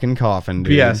fucking coffin,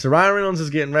 dude. Yeah, so Ryan Reynolds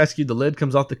is getting rescued. The lid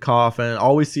comes off the coffin.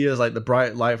 All we see is the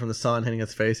bright light from the sun hitting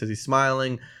his face as he's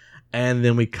smiling. And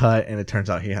then we cut, and it turns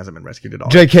out he hasn't been rescued at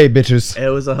all. JK, bitches. It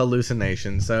was a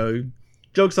hallucination. So,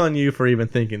 joke's on you for even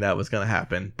thinking that was going to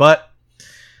happen. But,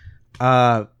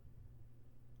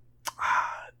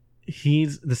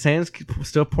 the sand's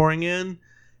still pouring in,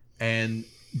 and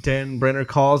Dan Brenner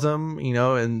calls him,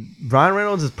 and Ryan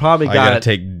Reynolds has probably I got gotta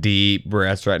take deep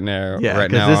breaths right now. Yeah, right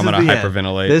 'cause now this I'm is gonna the end.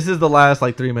 hyperventilate. This is the last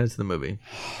 3 minutes of the movie.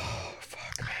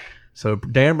 So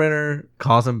Dan Brenner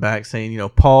calls him back saying,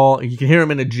 Paul, you can hear him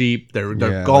in a Jeep. They're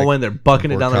Yeah, going, they're bucking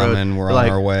it We're down the road. coming. We're They're on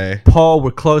like, our way. Paul, we're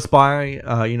close by,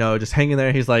 just hanging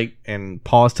there. He's like, and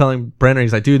Paul's telling Brenner,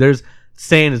 he's like, dude, there's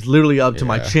sand is literally up to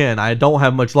my Yeah. chin. I don't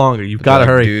have much longer. You've got to Like,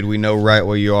 hurry. dude. We know right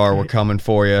where you are. We're coming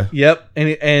for you. Yep.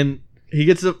 And he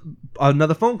gets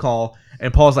another phone call,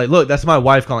 and Paul's like, look, that's my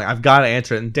wife calling. I've got to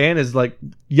answer it. And Dan is like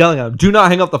yelling at him, do not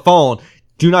hang up the phone.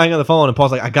 Do not hang up the phone. And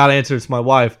Paul's like, I got to answer. It's my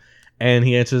wife. And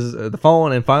he answers the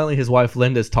phone, and finally his wife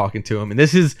Linda's talking to him. And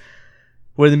this is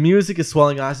where the music is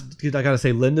swelling. I gotta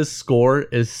say, Linda's score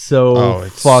is so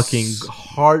fucking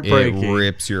heartbreaking. It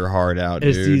rips your heart out,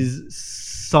 It's dude. these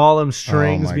solemn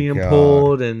strings my being God.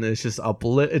 pulled, and it's just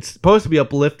it's supposed to be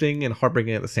uplifting and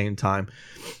heartbreaking at the same time.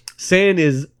 Sand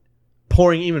is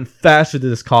pouring even faster through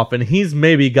this coffin. He's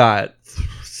maybe got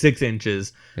 6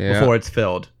 inches before it's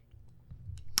filled.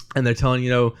 And they're telling,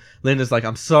 Linda's like,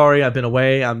 I'm sorry, I've been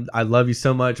away. I love you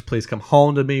so much. Please come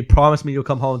home to me. Promise me you'll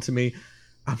come home to me.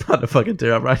 I'm about to fucking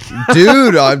tear up right now.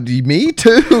 Dude, me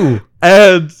too.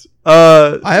 And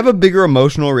I have a bigger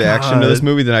emotional reaction to this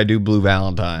movie than I do Blue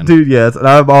Valentine. dude, yes, and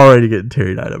I'm already getting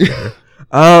teary-eyed up here.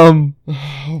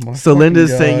 So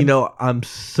Linda's saying, I'm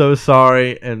so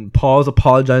sorry, and Paul's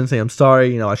apologizing, saying, I'm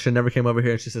sorry, I should never came over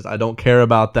here. And she says, I don't care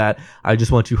about that. I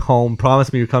just want you home.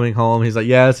 Promise me you're coming home. He's like,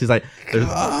 yes. He's like,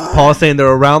 Paul's saying they're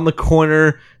around the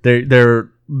corner.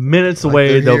 They're minutes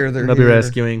away. they're They'll be here.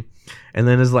 rescuing. And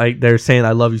then it's like they're saying,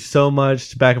 I love you so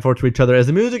much, back and forth to each other as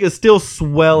the music is still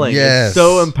swelling. Yes. It's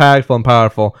so impactful and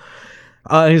powerful.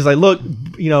 And he's like, look,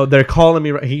 they're calling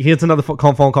me. He gets another phone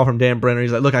call from Dan Brenner.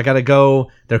 He's like, look, I gotta go.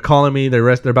 They're calling me. They're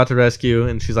about to rescue.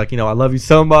 And she's like, I love you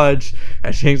so much.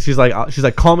 And she's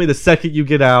like, call me the second you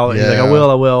get out. And he's like, I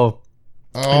will.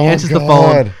 And he answers the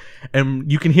phone.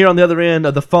 And you can hear on the other end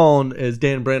of the phone is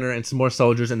Dan Brenner and some more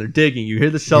soldiers, and they're digging. You hear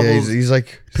the shovels. Yeah, he's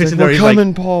like, we're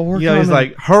coming, Paul. We're coming. He's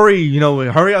like, hurry,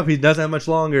 hurry up. He doesn't have much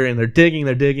longer. And they're digging,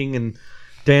 and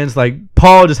Dan's like,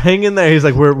 Paul, just hang in there. He's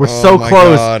like, we're so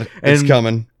close. God. And it's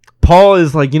coming. Paul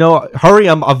is like, hurry.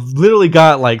 I've literally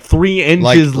got 3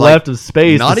 inches left of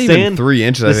space. Not the even sand, 3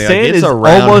 inches. The sand it's is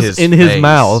around almost in his face.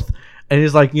 mouth. And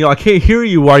he's like, I can't hear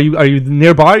you. Are you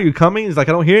nearby? Are you coming? He's like,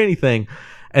 I don't hear anything.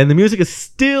 And the music is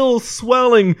still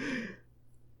swelling.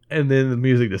 And then the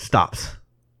music just stops.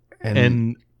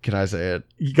 And can I say it?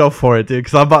 You go for it, dude,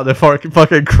 because I'm about to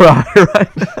fucking cry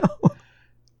right now.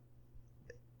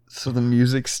 So the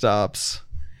music stops.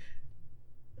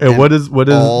 And what is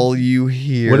all you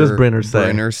hear? What does Brenner say?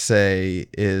 Brenner say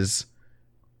is,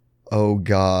 "Oh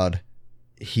God,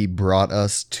 he brought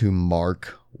us to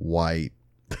Mark White."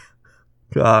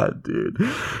 God, dude,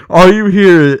 all you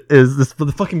hear is this.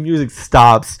 The fucking music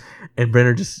stops, and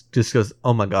Brenner just goes,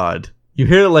 "Oh my God." You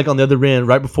hear it on the other end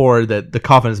right before that the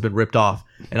coffin has been ripped off,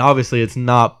 and obviously it's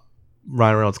not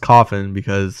Ryan Reynolds' coffin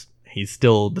because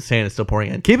the sand is still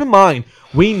pouring in. Keep in mind,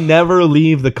 we never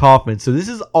leave the coffin, so this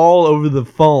is all over the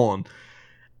phone.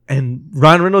 And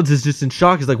Ryan Reynolds is just in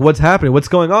shock. He's like, "What's happening? What's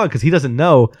going on?" Because he doesn't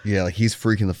know. Yeah, he's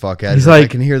freaking the fuck out. He's I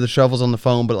like, can hear the shovels on the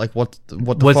phone, but what's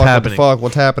what's fuck? happening? What the fuck?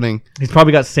 What's happening? He's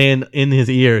probably got sand in his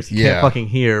ears. He Yeah. can't fucking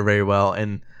hear very well,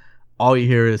 and all you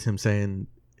hear is him saying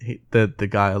that the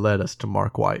guy led us to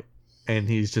Mark White, and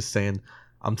he's just saying,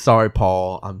 "I'm sorry,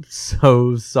 Paul. I'm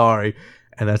so sorry."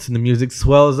 And that's when the music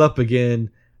swells up again,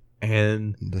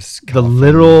 and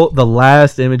the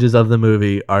last images of the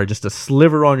movie are just a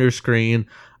sliver on your screen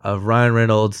of Ryan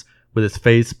Reynolds with his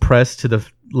face pressed to the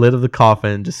lid of the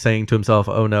coffin, just saying to himself,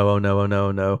 "Oh no, oh no, oh no,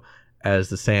 oh no," as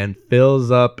the sand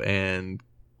fills up and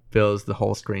fills the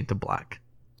whole screen to black.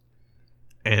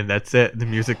 And that's it. The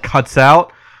music cuts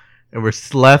out, and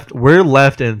we're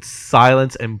left in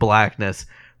silence and blackness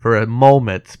for a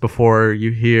moment before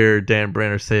you hear Dan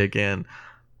Brenner say again,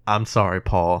 "I'm sorry,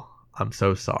 Paul. I'm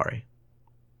so sorry."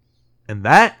 And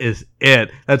that is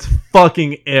it. That's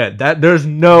fucking it. There's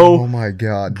no Oh my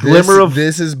God, glimmer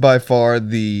this is by far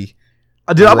the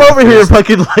dude. I'm over here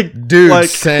fucking dude.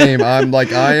 Same. I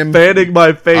am fanning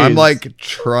my face. I'm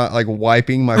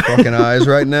wiping my fucking eyes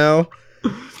right now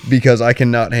because I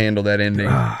cannot handle that ending.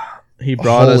 He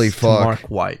brought Holy us fuck. to Mark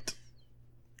White.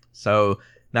 So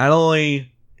not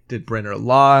only did Brenner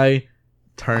lie,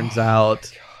 turns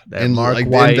out that Mark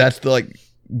White. And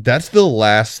that's the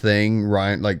last thing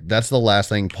Ryan. That's the last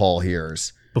thing Paul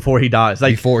hears before he dies.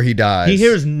 Like before he dies. he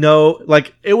hears no,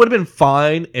 like it would have been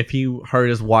fine if he heard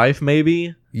his wife,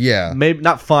 maybe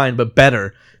not fine, but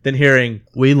better than hearing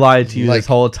we lied to you this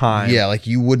whole time. Yeah, like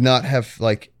you would not have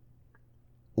like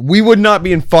we would not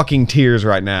be in fucking tears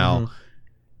right now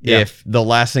if the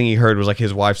last thing he heard was like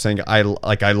his wife saying I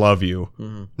love you.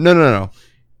 No.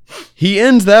 He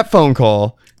ends that phone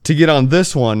call to get on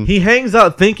this one. He hangs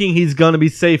out thinking he's gonna be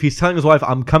safe. He's telling his wife,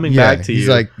 "I'm coming back to you.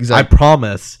 He's I like,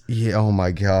 promise." Yeah. Oh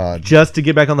my god. Just to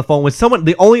get back on the phone with someone,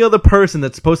 the only other person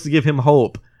that's supposed to give him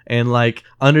hope and like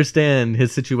understand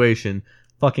his situation,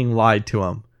 fucking lied to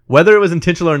him, whether it was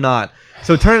intentional or not.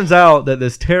 So it turns out that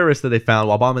this terrorist that they found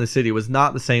while bombing the city was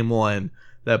not the same one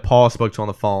that Paul spoke to on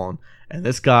the phone, and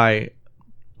this guy,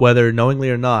 whether knowingly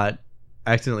or not,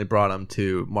 accidentally brought him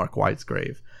to Mark White's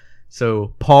grave.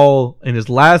 So Paul, in his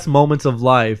last moments of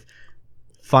life,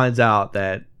 finds out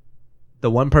that the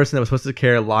one person that was supposed to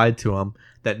care lied to him,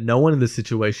 that no one in this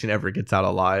situation ever gets out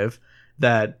alive,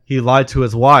 that he lied to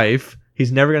his wife.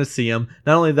 He's never going to see him.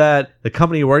 Not only that, the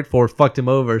company he worked for fucked him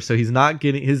over, so he's not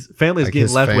getting, his family is Like getting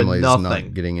his left with family's nothing.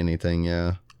 not getting anything,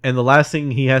 yeah. And the last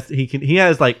thing he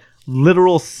has like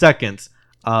literal seconds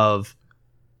of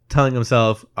telling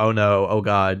himself, "Oh no, oh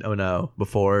god, oh no,"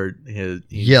 before he's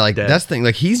like dead. that's the thing.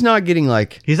 Like he's not getting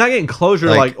like He's not getting closure,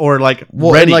 Like- well,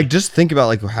 ready. and like just think about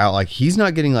like how like he's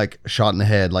not getting like shot in the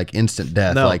head, like instant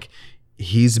death. No. Like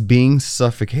he's being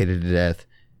suffocated to death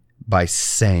by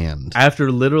sand.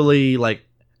 After literally like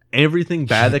everything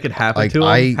bad that could happen Like, to him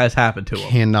I has happened to him.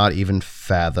 Cannot even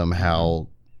fathom how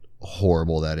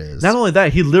horrible that is. Not only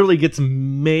that, he literally gets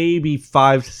maybe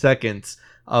 5 seconds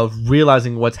of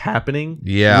realizing what's happening.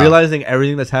 Yeah. Realizing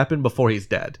everything that's happened before he's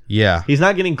dead. Yeah. He's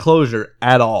not getting closure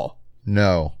at all.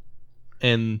 No.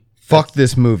 And Fuck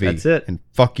this movie. that's it. And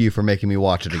fuck you for making me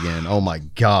watch it again. Oh my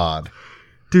god.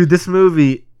 dude, this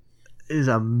movie is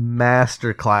a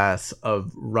masterclass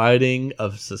of writing,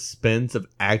 of suspense, of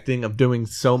acting, of doing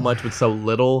so much with so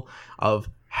little, of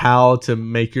how to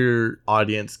make your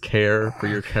audience care for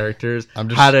your characters,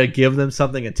 how to give them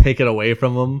something and take it away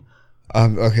from them.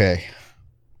 Okay.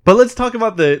 But let's talk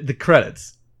about the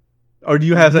credits. Or do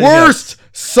you have something Worst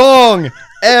song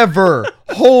ever.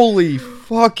 Holy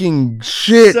fucking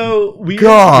shit. So we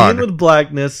God. begin with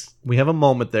Blackness. We have a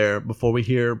moment there before we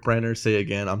hear Brenner say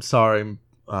again, "I'm sorry,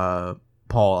 Paul.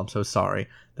 I'm so sorry."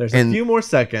 There's a few more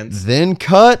seconds. Then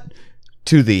cut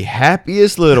to the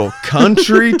happiest little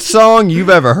country song you've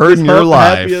ever heard in your The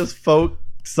life. happiest folk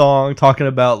song talking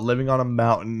about living on a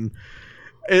mountain.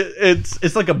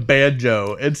 It's like a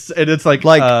banjo. It's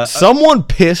like someone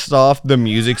pissed off the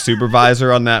music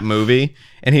supervisor on that movie,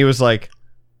 and he was like,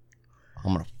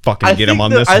 "I'm gonna fucking get him on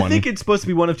this one." I think it's supposed to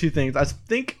be one of two things. I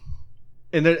think,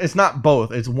 and it's not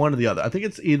both. It's one or the other. I think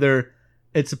it's either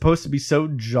it's supposed to be so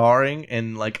jarring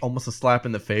and like almost a slap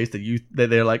in the face that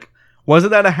they're like,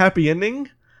 wasn't that a happy ending?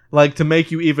 Like to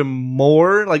make you even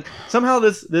more like somehow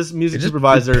this music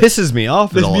supervisor it pisses me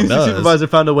off. This all music it does. supervisor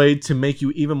found a way to make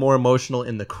you even more emotional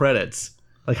in the credits.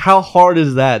 Like how hard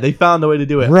is that? They found a way to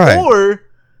do it. Right. Or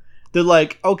they're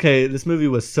like, okay, this movie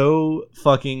was so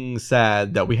fucking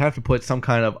sad that we have to put some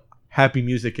kind of happy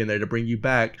music in there to bring you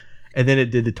back, and then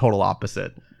it did the total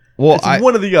opposite. Well, it's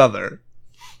one or the other.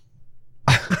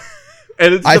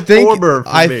 And it's former for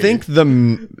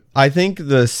me. I think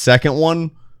the second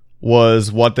one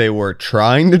was what they were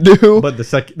trying to do, but the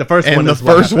first and one the is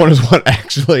what first one happened. is what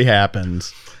actually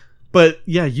happens. But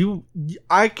yeah,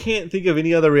 I can't think of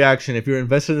any other reaction if you're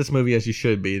invested in this movie as you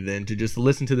should be than to just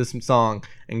listen to this song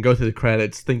and go through the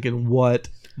credits thinking, what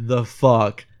the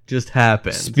fuck just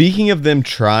happened? Speaking of them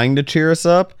trying to cheer us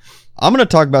up, I'm going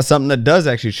to talk about something that does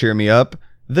actually cheer me up.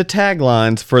 The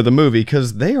taglines for the movie,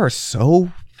 because they are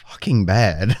so fucking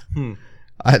bad.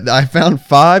 I found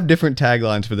 5 different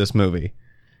taglines for this movie,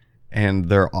 and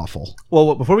they're awful.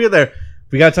 Well, before we get there,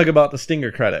 we got to talk about the stinger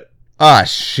credit. Ah,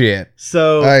 shit.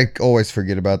 So I always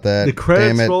forget about that. The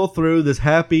credits roll through. This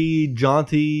happy,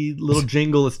 jaunty little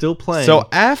jingle is still playing. So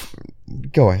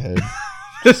go ahead.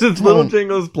 This little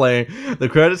jingle is playing. The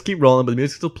credits keep rolling, but the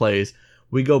music still plays.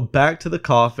 We go back to the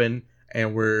coffin,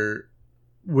 and we're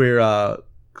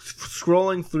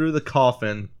scrolling through the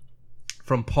coffin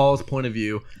from Paul's point of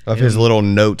view of his little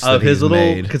notes that he's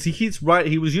made. Because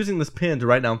he was using this pen to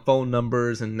write down phone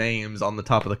numbers and names on the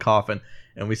top of the coffin.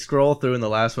 And we scroll through, and the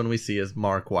last one we see is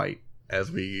Mark White as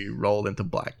we roll into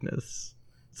blackness.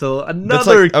 So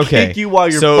another kick you while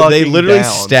you're fucking down. So they literally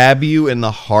stab you in the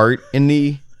heart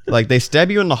they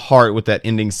stab you in the heart with that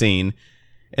ending scene,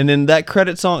 and then that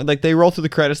credit song, like they roll through the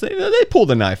credits, they pull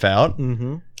the knife out,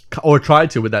 or try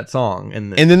to with that song,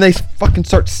 and then they fucking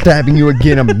start stabbing you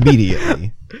again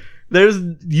immediately.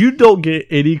 You don't get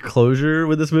any closure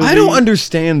with this movie. I don't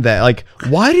understand that. Like,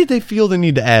 why did they feel the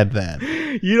need to add that?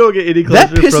 You don't get any closure.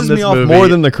 That pisses from this me off movie more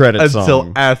than the credits until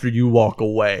song. after you walk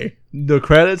away. The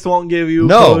credits won't give you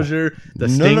closure. The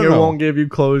stinger won't give you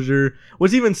closure.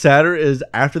 What's even sadder is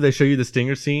after they show you the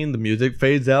stinger scene, the music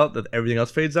fades out, that everything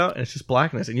else fades out, and it's just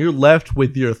blackness, and you're left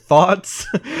with your thoughts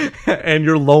and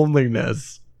your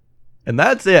loneliness. And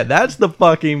that's it. That's the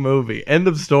fucking movie. End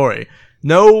of story.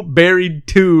 No Buried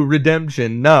 2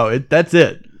 redemption. No, that's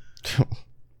it.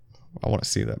 I want to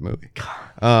see that movie.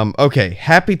 Okay,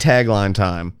 happy tagline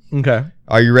time. Okay.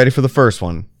 Are you ready for the first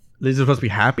one? These are supposed to be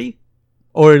happy?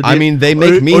 Or I mean, they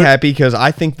make me happy because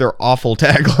I think they're awful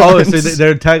taglines. Oh, so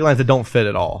they're taglines that don't fit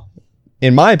at all.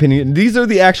 In my opinion, these are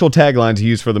the actual taglines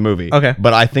used for the movie. Okay.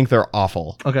 But I think they're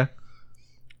awful. Okay.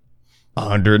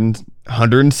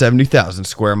 170,000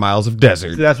 square miles of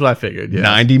desert. So that's what I figured. Yeah.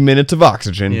 90 minutes of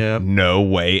oxygen. Yep. No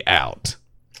way out.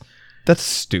 That's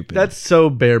stupid. That's so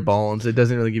bare bones. It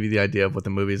doesn't really give you the idea of what the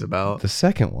movie's about. The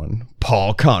second one.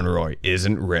 Paul Conroy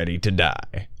isn't ready to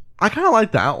die. I kind of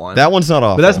like that one. That one's not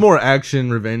awful. But that's more action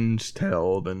revenge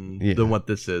tale than what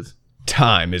this is.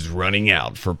 Time is running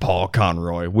out for Paul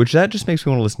Conroy, which that just makes me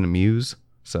want to listen to Muse.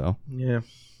 So yeah.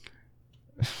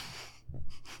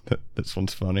 This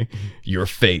one's funny. Your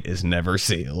fate is never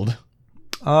sealed.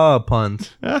 Oh,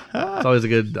 puns. It's always a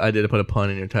good idea to put a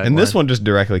pun in your tagline. And this one just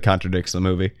directly contradicts the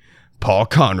movie. Paul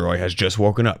Conroy has just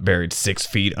woken up buried 6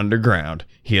 feet underground.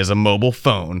 He has a mobile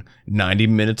phone, 90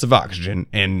 minutes of oxygen,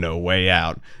 and no way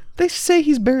out. They say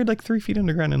he's buried like 3 feet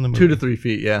underground in the movie. 2 to 3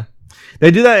 feet, yeah.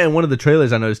 They do that in one of the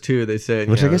trailers I noticed too. They said,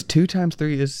 which I guess 2 times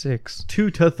 3 is 6.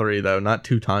 2 to 3 though, not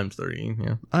 2 times 3.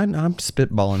 Yeah. I'm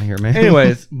spitballing here, man.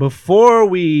 Anyways, before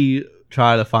we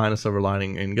try to find a silver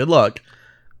lining, and good luck,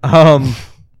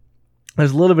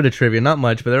 there's a little bit of trivia, not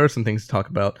much, but there are some things to talk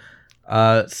about.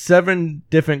 7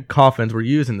 different coffins were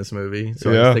used in this movie,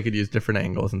 so I guess they could use different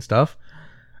angles and stuff.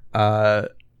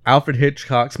 Alfred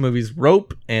Hitchcock's movies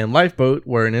Rope and Lifeboat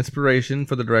were an inspiration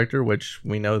for the director, which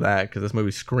we know that because this movie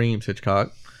screams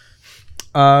Hitchcock.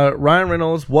 Ryan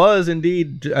Reynolds was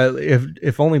indeed,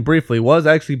 if only briefly, was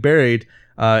actually buried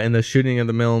in the shooting of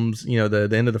the films, the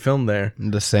end of the film there.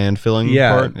 The sand filling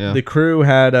part? Yeah. The crew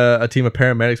had a team of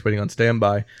paramedics waiting on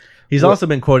standby. He's also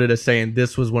been quoted as saying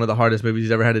this was one of the hardest movies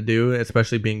he's ever had to do,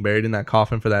 especially being buried in that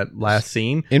coffin for that last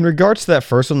scene. In regards to that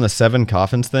first one, the 7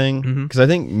 coffins thing, because I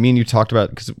think me and you have talked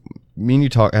about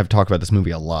this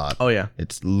movie a lot. Oh, yeah.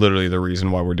 It's literally the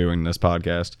reason why we're doing this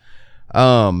podcast.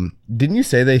 Didn't you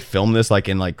say they filmed this like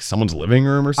in like someone's living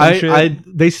room or some shit?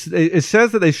 It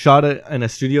says that they shot it in a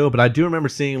studio, but I do remember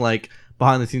seeing like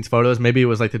behind the scenes photos. Maybe it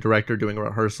was like the director doing a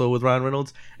rehearsal with Ryan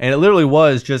Reynolds, and it literally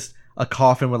was just a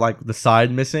coffin with like the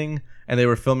side missing, and they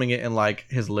were filming it in like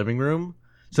his living room.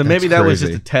 So maybe that was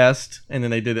just a test, and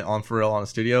then they did it on for real on a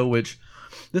studio. Which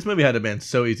this movie had to have been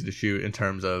so easy to shoot in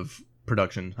terms of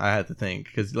production. I had to think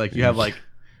because like you have like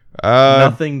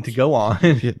nothing to go on.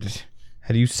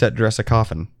 How do you set dress a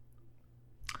coffin?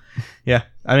 Yeah,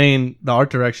 I mean the art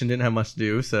direction didn't have much to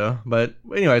do. So, but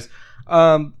anyways,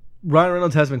 Ryan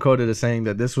Reynolds has been quoted as saying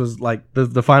that this was like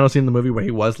the final scene in the movie where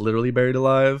he was literally buried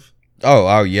alive.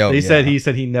 He said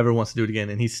he never wants to do it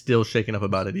again, and he's still shaken up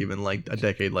about it even like a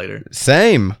decade later.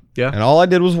 Same. Yeah. And all I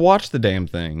did was watch the damn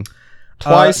thing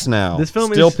twice now. This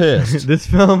film still is pissed. This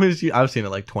film is I've seen it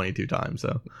like 22 times.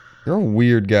 So you're a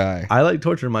weird guy. I like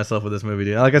torturing myself with this movie,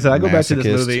 dude. Like I said, I go back to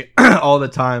this movie all the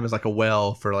time as like a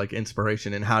well for like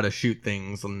inspiration and how to shoot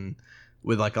things and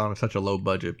with like on such a low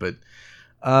budget, but.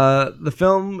 The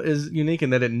film is unique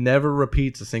in that it never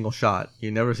repeats a single shot.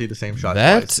 You never see the same shot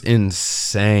That's twice.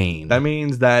 insane. That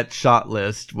means that shot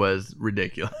list was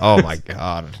ridiculous. Oh my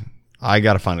god. I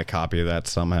gotta find a copy of that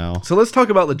somehow. So let's talk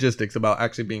about logistics about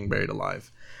actually being buried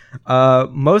alive.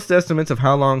 Most estimates of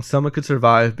how long someone could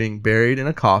survive being buried in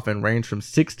a coffin range from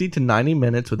 60 to 90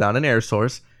 minutes without an air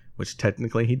source, which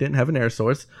technically he didn't have an air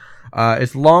source.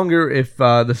 It's longer if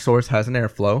the source has an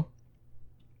airflow.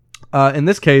 In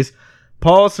this case,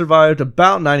 Paul survived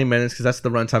about 90 minutes because that's the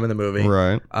runtime of the movie.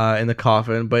 Right. In the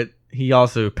coffin, but he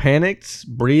also panicked,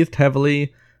 breathed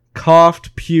heavily,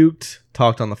 coughed, puked,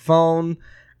 talked on the phone,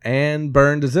 and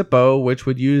burned a Zippo, which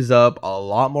would use up a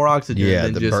lot more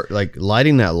oxygen than just like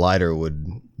lighting that lighter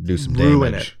would do some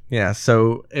ruin damage. it. Yeah,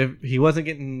 so if he wasn't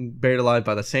getting buried alive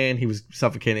by the sand, he was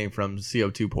suffocating from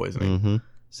CO2 poisoning. Mm-hmm.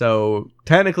 So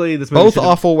technically, this movie both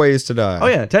awful ways to die. Oh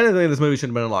yeah, technically this movie should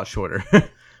have been a lot shorter,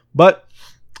 but.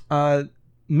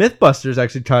 Mythbusters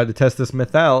actually tried to test this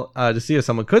myth out to see if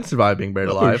someone could survive being buried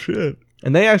alive. Shit.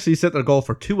 And they actually set their goal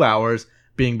for 2 hours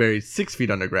being buried 6 feet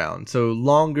underground. So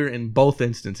longer in both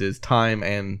instances, time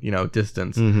and,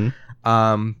 distance.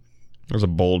 Mm-hmm. It was a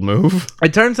bold move.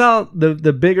 It turns out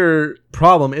the bigger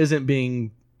problem isn't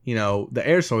being, the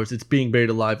air source. It's being buried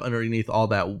alive underneath all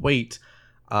that weight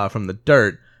from the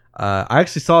dirt. I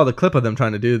actually saw the clip of them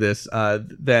trying to do this,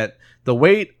 that the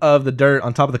weight of the dirt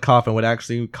on top of the coffin would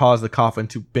actually cause the coffin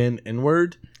to bend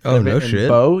inward. Oh, no shit.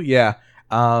 Bow, yeah.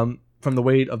 From the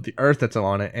weight of the earth that's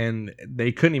on it. And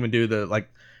they couldn't even do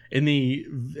in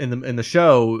the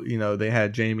show, they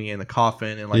had Jamie in the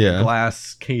coffin and a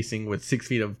glass casing with 6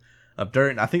 feet of dirt.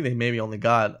 And I think they maybe only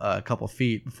got a couple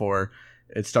feet before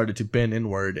it started to bend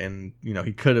inward, and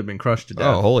he could have been crushed to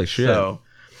death. Oh, holy shit. So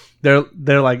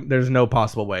they're like, there's no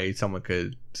possible way someone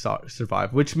could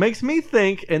survive, which makes me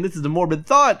think, and this is a morbid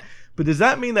thought, but does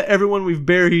that mean that everyone we've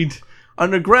buried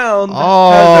underground has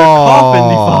their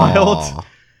coffin defiled?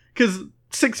 Because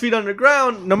 6 feet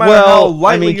underground, no matter how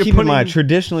lightly you're keep putting... in mind,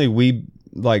 traditionally we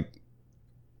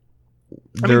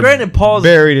granted, Paul's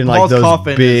buried in Paul's those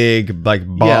coffin big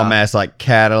bomb ass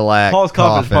Cadillac. Paul's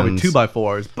coffin coffins. is probably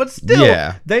 2x4s, but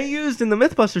still, they used in the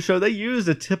MythBusters show. They used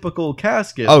a typical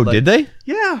casket. Oh, did they?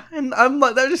 Yeah, and I'm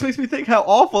like, that just makes me think how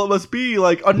awful it must be,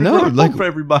 underground for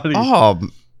everybody. Oh,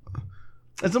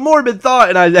 it's a morbid thought,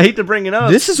 and I hate to bring it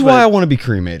up. This is why I want to be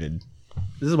cremated.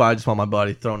 This is why I just want my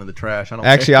body thrown in the trash.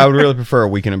 I would really prefer a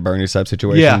Weekend at Bernie's type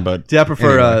situation. Yeah, but I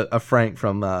prefer anyway. a Frank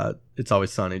from It's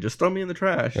Always Sunny. Just throw me in the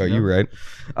trash. Oh, you're right.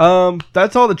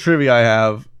 That's all the trivia I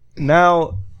have.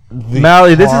 Now,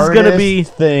 Mally, this is gonna be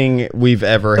thing we've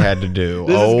ever had to do.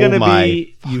 This is gonna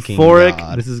be euphoric.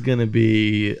 God. This is gonna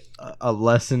be a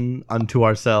lesson unto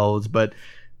ourselves. But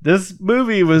this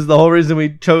movie was the whole reason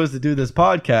we chose to do this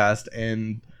podcast,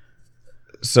 and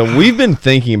so we've been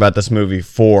thinking about this movie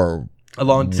for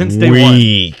since day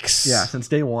weeks. Yeah, since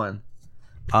day one.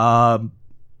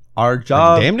 Our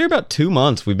job, damn near about 2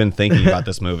 months, we've been thinking about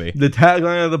this movie. The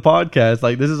tagline of the podcast,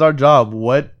 this is our job.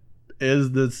 What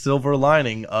is the silver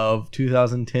lining of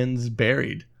 2010's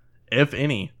Buried, if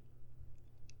any?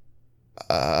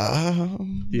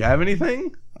 Do you have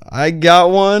anything? I got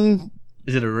one.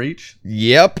 Is it a reach?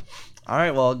 Yep. All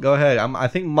right, well, go ahead. I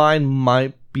think mine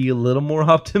might be a little more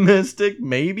optimistic,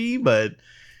 maybe, but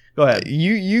go ahead.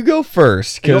 You go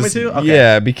first. You want me to? Okay.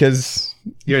 Yeah, because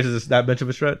yours is that much of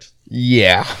a stretch?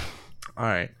 Yeah. All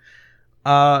right.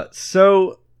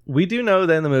 So we do know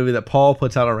that in the movie that Paul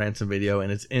puts out a ransom video,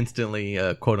 and it's instantly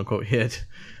a quote-unquote hit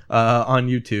on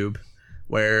YouTube,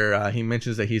 where he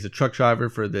mentions that he's a truck driver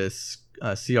for this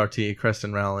CRT,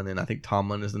 Creston Rowland, and I think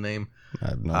Tomlin is the name. I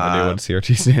have no idea what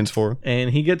CRT stands for.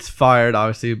 And he gets fired,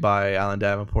 obviously, by Alan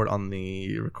Davenport on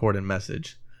the recorded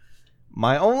message.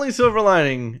 My only silver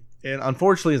lining, and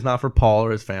unfortunately is not for Paul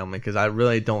or his family, because I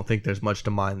really don't think there's much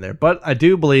to mind there, but I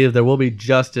do believe there will be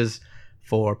justice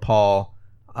for Paul,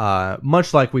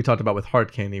 much like we talked about with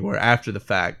Hard Candy, where after the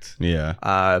fact,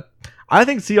 I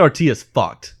think CRT is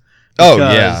fucked. Oh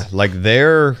yeah,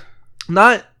 they're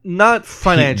not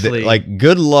financially.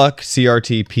 Good luck,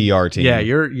 CRT PR team. Yeah,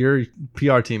 your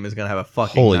PR team is gonna have a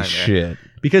fucking holy nightmare. Shit.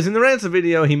 Because in the ransom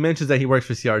video, he mentions that he works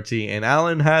for CRT, and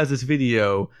Alan has this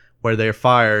video where they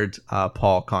fired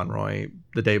Paul Conroy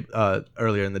the day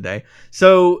earlier in the day.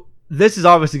 So this is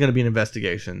obviously going to be an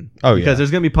investigation. Because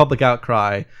there's going to be public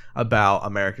outcry about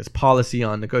America's policy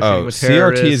on negotiating with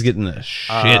terrorists. CRT is getting the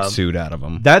shit suit out of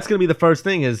them. That's going to be the first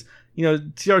thing is,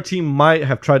 CRT might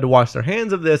have tried to wash their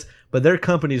hands of this, but their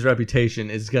company's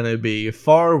reputation is going to be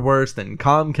far worse than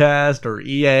Comcast or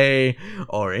EA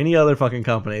or any other fucking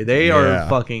company. They are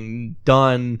fucking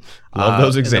done. Love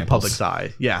those examples. In the public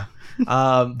side. Yeah.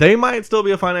 They might still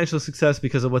be a financial success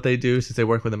because of what they do since they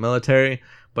work with the military,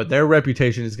 but their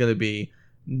reputation is going to be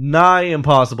nigh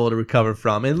impossible to recover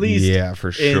from, at least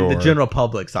for sure. in the general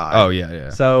public side. Oh, yeah.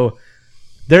 So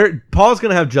Paul's going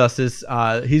to have justice.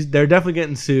 They're definitely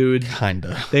getting sued.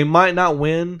 Kinda. They might not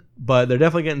win, but they're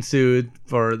definitely getting sued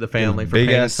for the family, for pain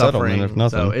and suffering. If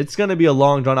nothing. So it's going to be a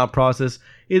long, drawn-out process.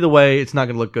 Either way, it's not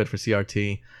going to look good for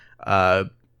CRT.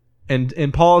 And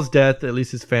in Paul's death, at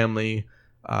least his family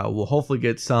will hopefully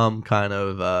get some kind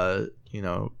of,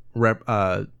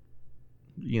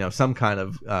 some kind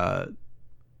of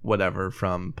whatever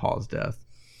from Paul's death.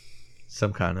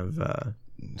 Some kind of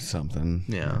something.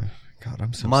 Yeah. God,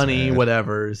 I'm so money, sad.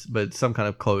 whatever's, but some kind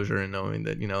of closure and knowing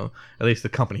that, at least the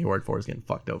company he worked for is getting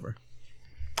fucked over.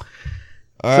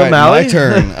 All right, my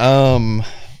turn.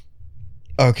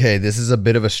 Okay, this is a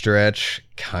bit of a stretch,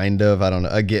 kind of. I don't know.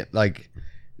 Again,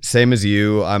 same as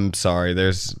you. I'm sorry.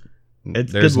 There's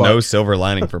no silver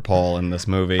lining for Paul in this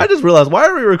movie. I just realized, why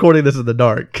are we recording this in the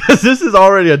dark? Because this is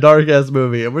already a dark ass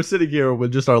movie, and we're sitting here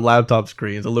with just our laptop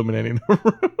screens illuminating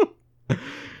the room.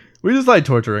 We just like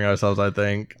torturing ourselves, I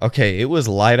think. Okay, it was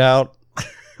light out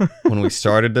when we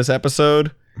started this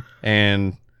episode,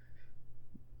 and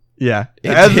Yeah,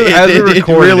 It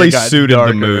really suited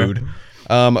the mood.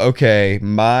 Okay,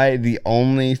 the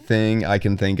only thing I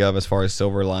can think of as far as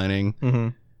silver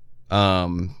lining,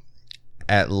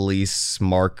 at least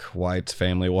Mark White's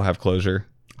family will have closure.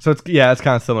 So it's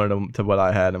kind of similar to what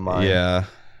I had in mind. Yeah,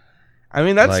 I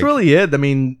mean that's really it. I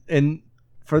mean, and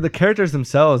for the characters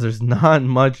themselves, there's not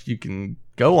much you can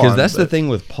go on. Because that's the thing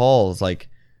with Paul's, like,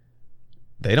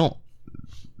 they don't.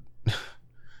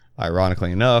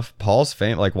 Ironically enough, Paul's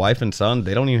family, like wife and son,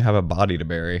 they don't even have a body to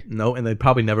bury. No, and they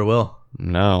probably never will.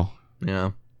 No.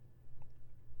 Yeah.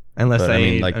 Unless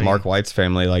Mark White's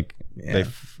family, like, they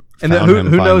and then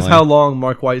who knows how long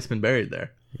Mark White's been buried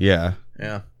there? Yeah.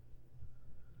 Yeah.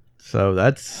 So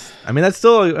that's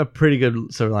still a pretty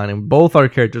good silver lining. Both our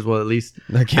characters will at least.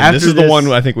 Again, this is the one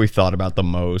I think we thought about the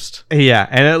most. Yeah,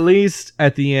 and at least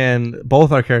at the end,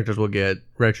 both our characters will get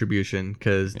retribution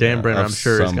because Dan Brenner, I'm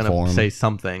sure, is going to say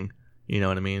something. You know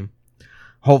what I mean?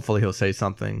 Hopefully, he'll say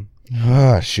something.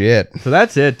 Oh shit! So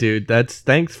that's it, dude.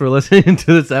 Thanks for listening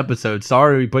to this episode.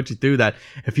 Sorry we put you through that.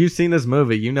 If you've seen this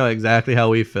movie, you know exactly how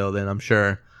we feel. Then I'm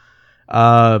sure.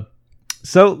 So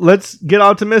let's get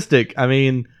optimistic. I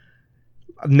mean.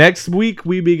 Next week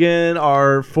we begin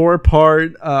our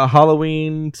 4-part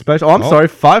Halloween special. Oh, I'm sorry,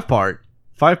 5-part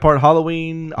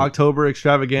Halloween October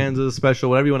extravaganza special,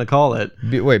 whatever you want to call it.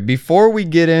 Wait, before we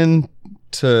get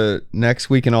into next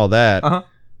week and all that,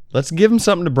 let's give them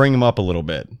something to bring them up a little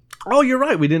bit. Oh, you're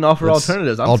right. We didn't offer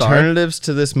alternatives. Alternatives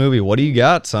to this movie. What do you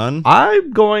got, son?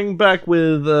 I'm going back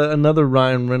with another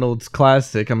Ryan Reynolds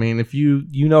classic. I mean, if you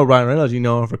know Ryan Reynolds, you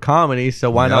know him for comedy, so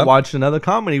why not watch another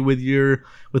comedy with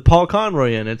Paul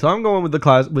Conroy in it? So I'm going with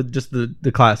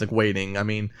the classic Waiting. I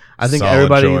mean, I think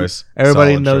everybody knows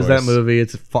that movie.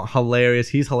 It's hilarious.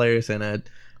 He's hilarious in it,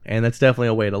 and that's definitely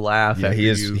a way to laugh. Yeah, he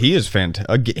is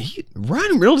fantastic.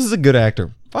 Ryan Reynolds is a good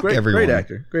actor. Everyone. Great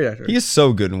actor. He is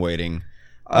so good in Waiting.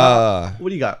 What do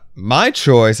you got? My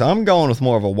choice, I'm going with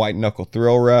more of a white knuckle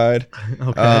thrill ride.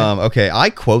 Okay, I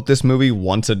quote this movie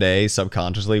once a day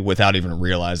subconsciously without even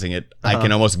realizing it. I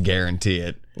can almost guarantee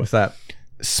it. What's that?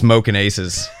 Smoking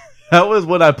Aces. That was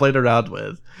what I played around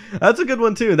with. That's a good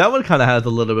one too. That one kind of has a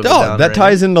little bit of a downer that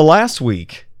ties into last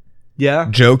week. Yeah.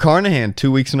 Joe Carnahan,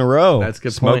 2 weeks in a row. That's a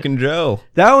good Smoking point. Joe.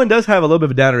 That one does have a little bit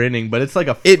of a downer ending, but it's like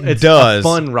a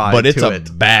fun ride. But it's a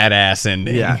badass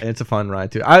ending. Yeah, it's a fun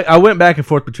ride too. I went back and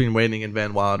forth between Waiting and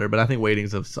Van Wilder, but I think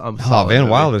Waiting's a solid Van movie.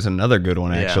 Wilder's another good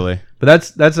one, actually.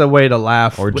 But that's a way to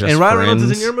laugh. Or just and Ryan Reynolds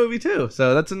Friends. is in your movie too,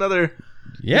 so that's another.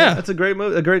 Yeah, that's a great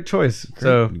movie, a great choice.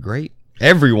 Great.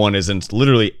 Literally everyone is in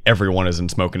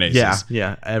Smoking Aces.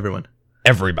 Yeah, everyone.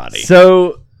 Everybody.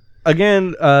 So.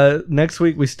 Again, next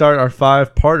week we start our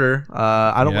 5-parter.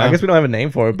 I guess we don't have a name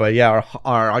for it, but yeah,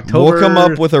 our October. We'll come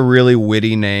up with a really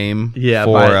witty name. Yeah,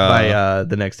 by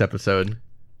the next episode.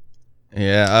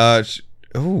 Yeah.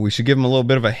 We should give them a little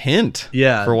bit of a hint.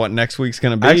 Yeah. For what next week's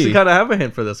gonna be. I actually kind of have a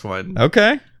hint for this one.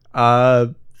 Okay.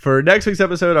 For next week's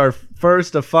episode, our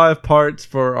first of 5 parts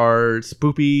for our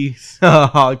spoopy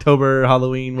October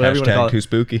Halloween, whatever you want to call it. Who's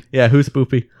spooky? Yeah, who's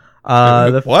spoopy?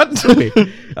 What?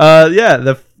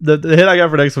 The hit I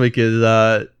got for next week is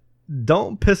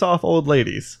don't piss off old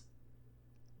ladies.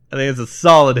 I think it's a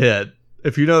solid hit.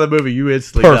 If you know the movie, you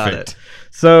instantly got it.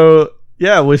 So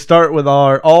yeah, we start with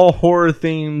our all horror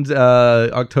themed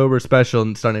October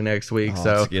special starting next week.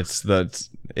 It's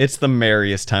the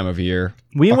merriest time of year.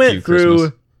 We went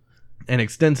through an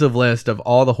extensive list of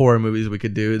all the horror movies we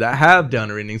could do that have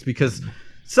downer endings because.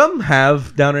 Some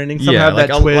have downer endings. Some have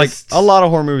that twist. Like a lot of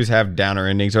horror movies have downer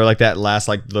endings, or like that last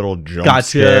little jump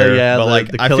scare. Yeah,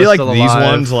 but I feel like these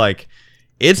ones,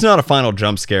 it's not a final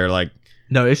jump scare.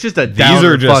 No, it's just these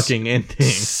are just fucking ending,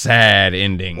 sad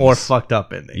endings or fucked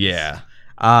up endings. Yeah,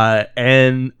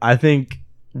 and I think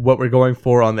what we're going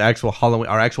for on our actual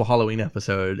Halloween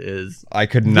episode is. I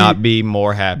could not be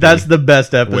more happy. That's the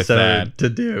best episode to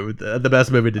do. The best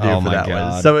movie to do for that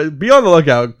one. So be on the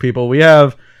lookout, people. We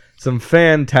have. Some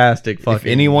fantastic fucking... If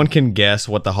anyone can guess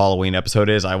what the Halloween episode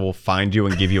is, I will find you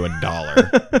and give you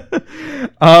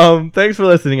 $1. Thanks for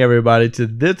listening, everybody, to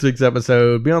this week's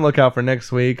episode. Be on the lookout for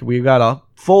next week. We've got a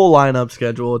full lineup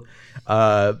scheduled.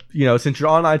 Since you're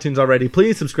on iTunes already,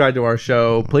 please subscribe to our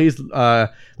show. Please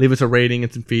leave us a rating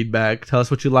and some feedback. Tell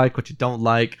us what you like, what you don't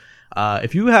like.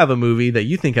 If you have a movie that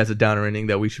you think has a downer ending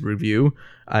that we should review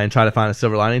and try to find a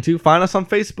silver lining to, find us on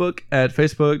Facebook at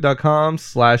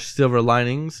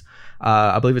facebook.com/silverlinings.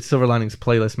 I believe it's Silver Linings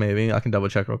Playlist, maybe. I can double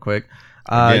check real quick.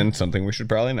 Again, something we should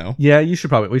probably know. Yeah, we should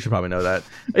probably know that.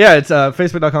 Yeah, it's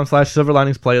facebook.com/Silver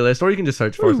Linings Playlist, or you can just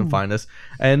search for us and find us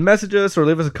and message us or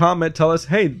leave us a comment. Tell us,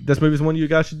 hey, this movie's one you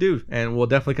guys should do, and we'll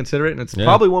definitely consider it. And it's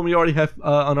probably one we already have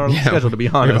on our schedule, to be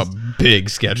honest. We have a big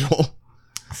schedule.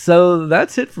 So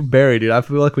that's it for Barry, dude. I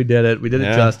feel like we did it. We did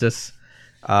it justice.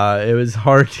 It was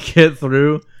hard to get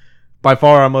through. By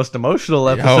far our most emotional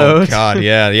episode. Oh God,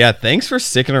 yeah. Thanks for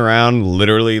sticking around,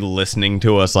 literally listening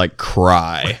to us like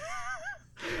cry.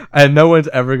 And no one's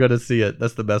ever going to see it.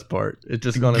 That's the best part. It's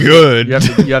just going to good.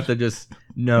 You have to just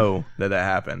know that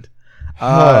happened.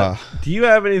 Do you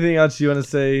have anything else you want to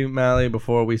say, Mally,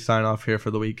 before we sign off here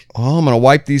for the week? Oh, I'm gonna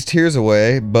wipe these tears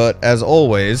away. But as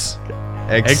always,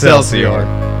 Excelsior.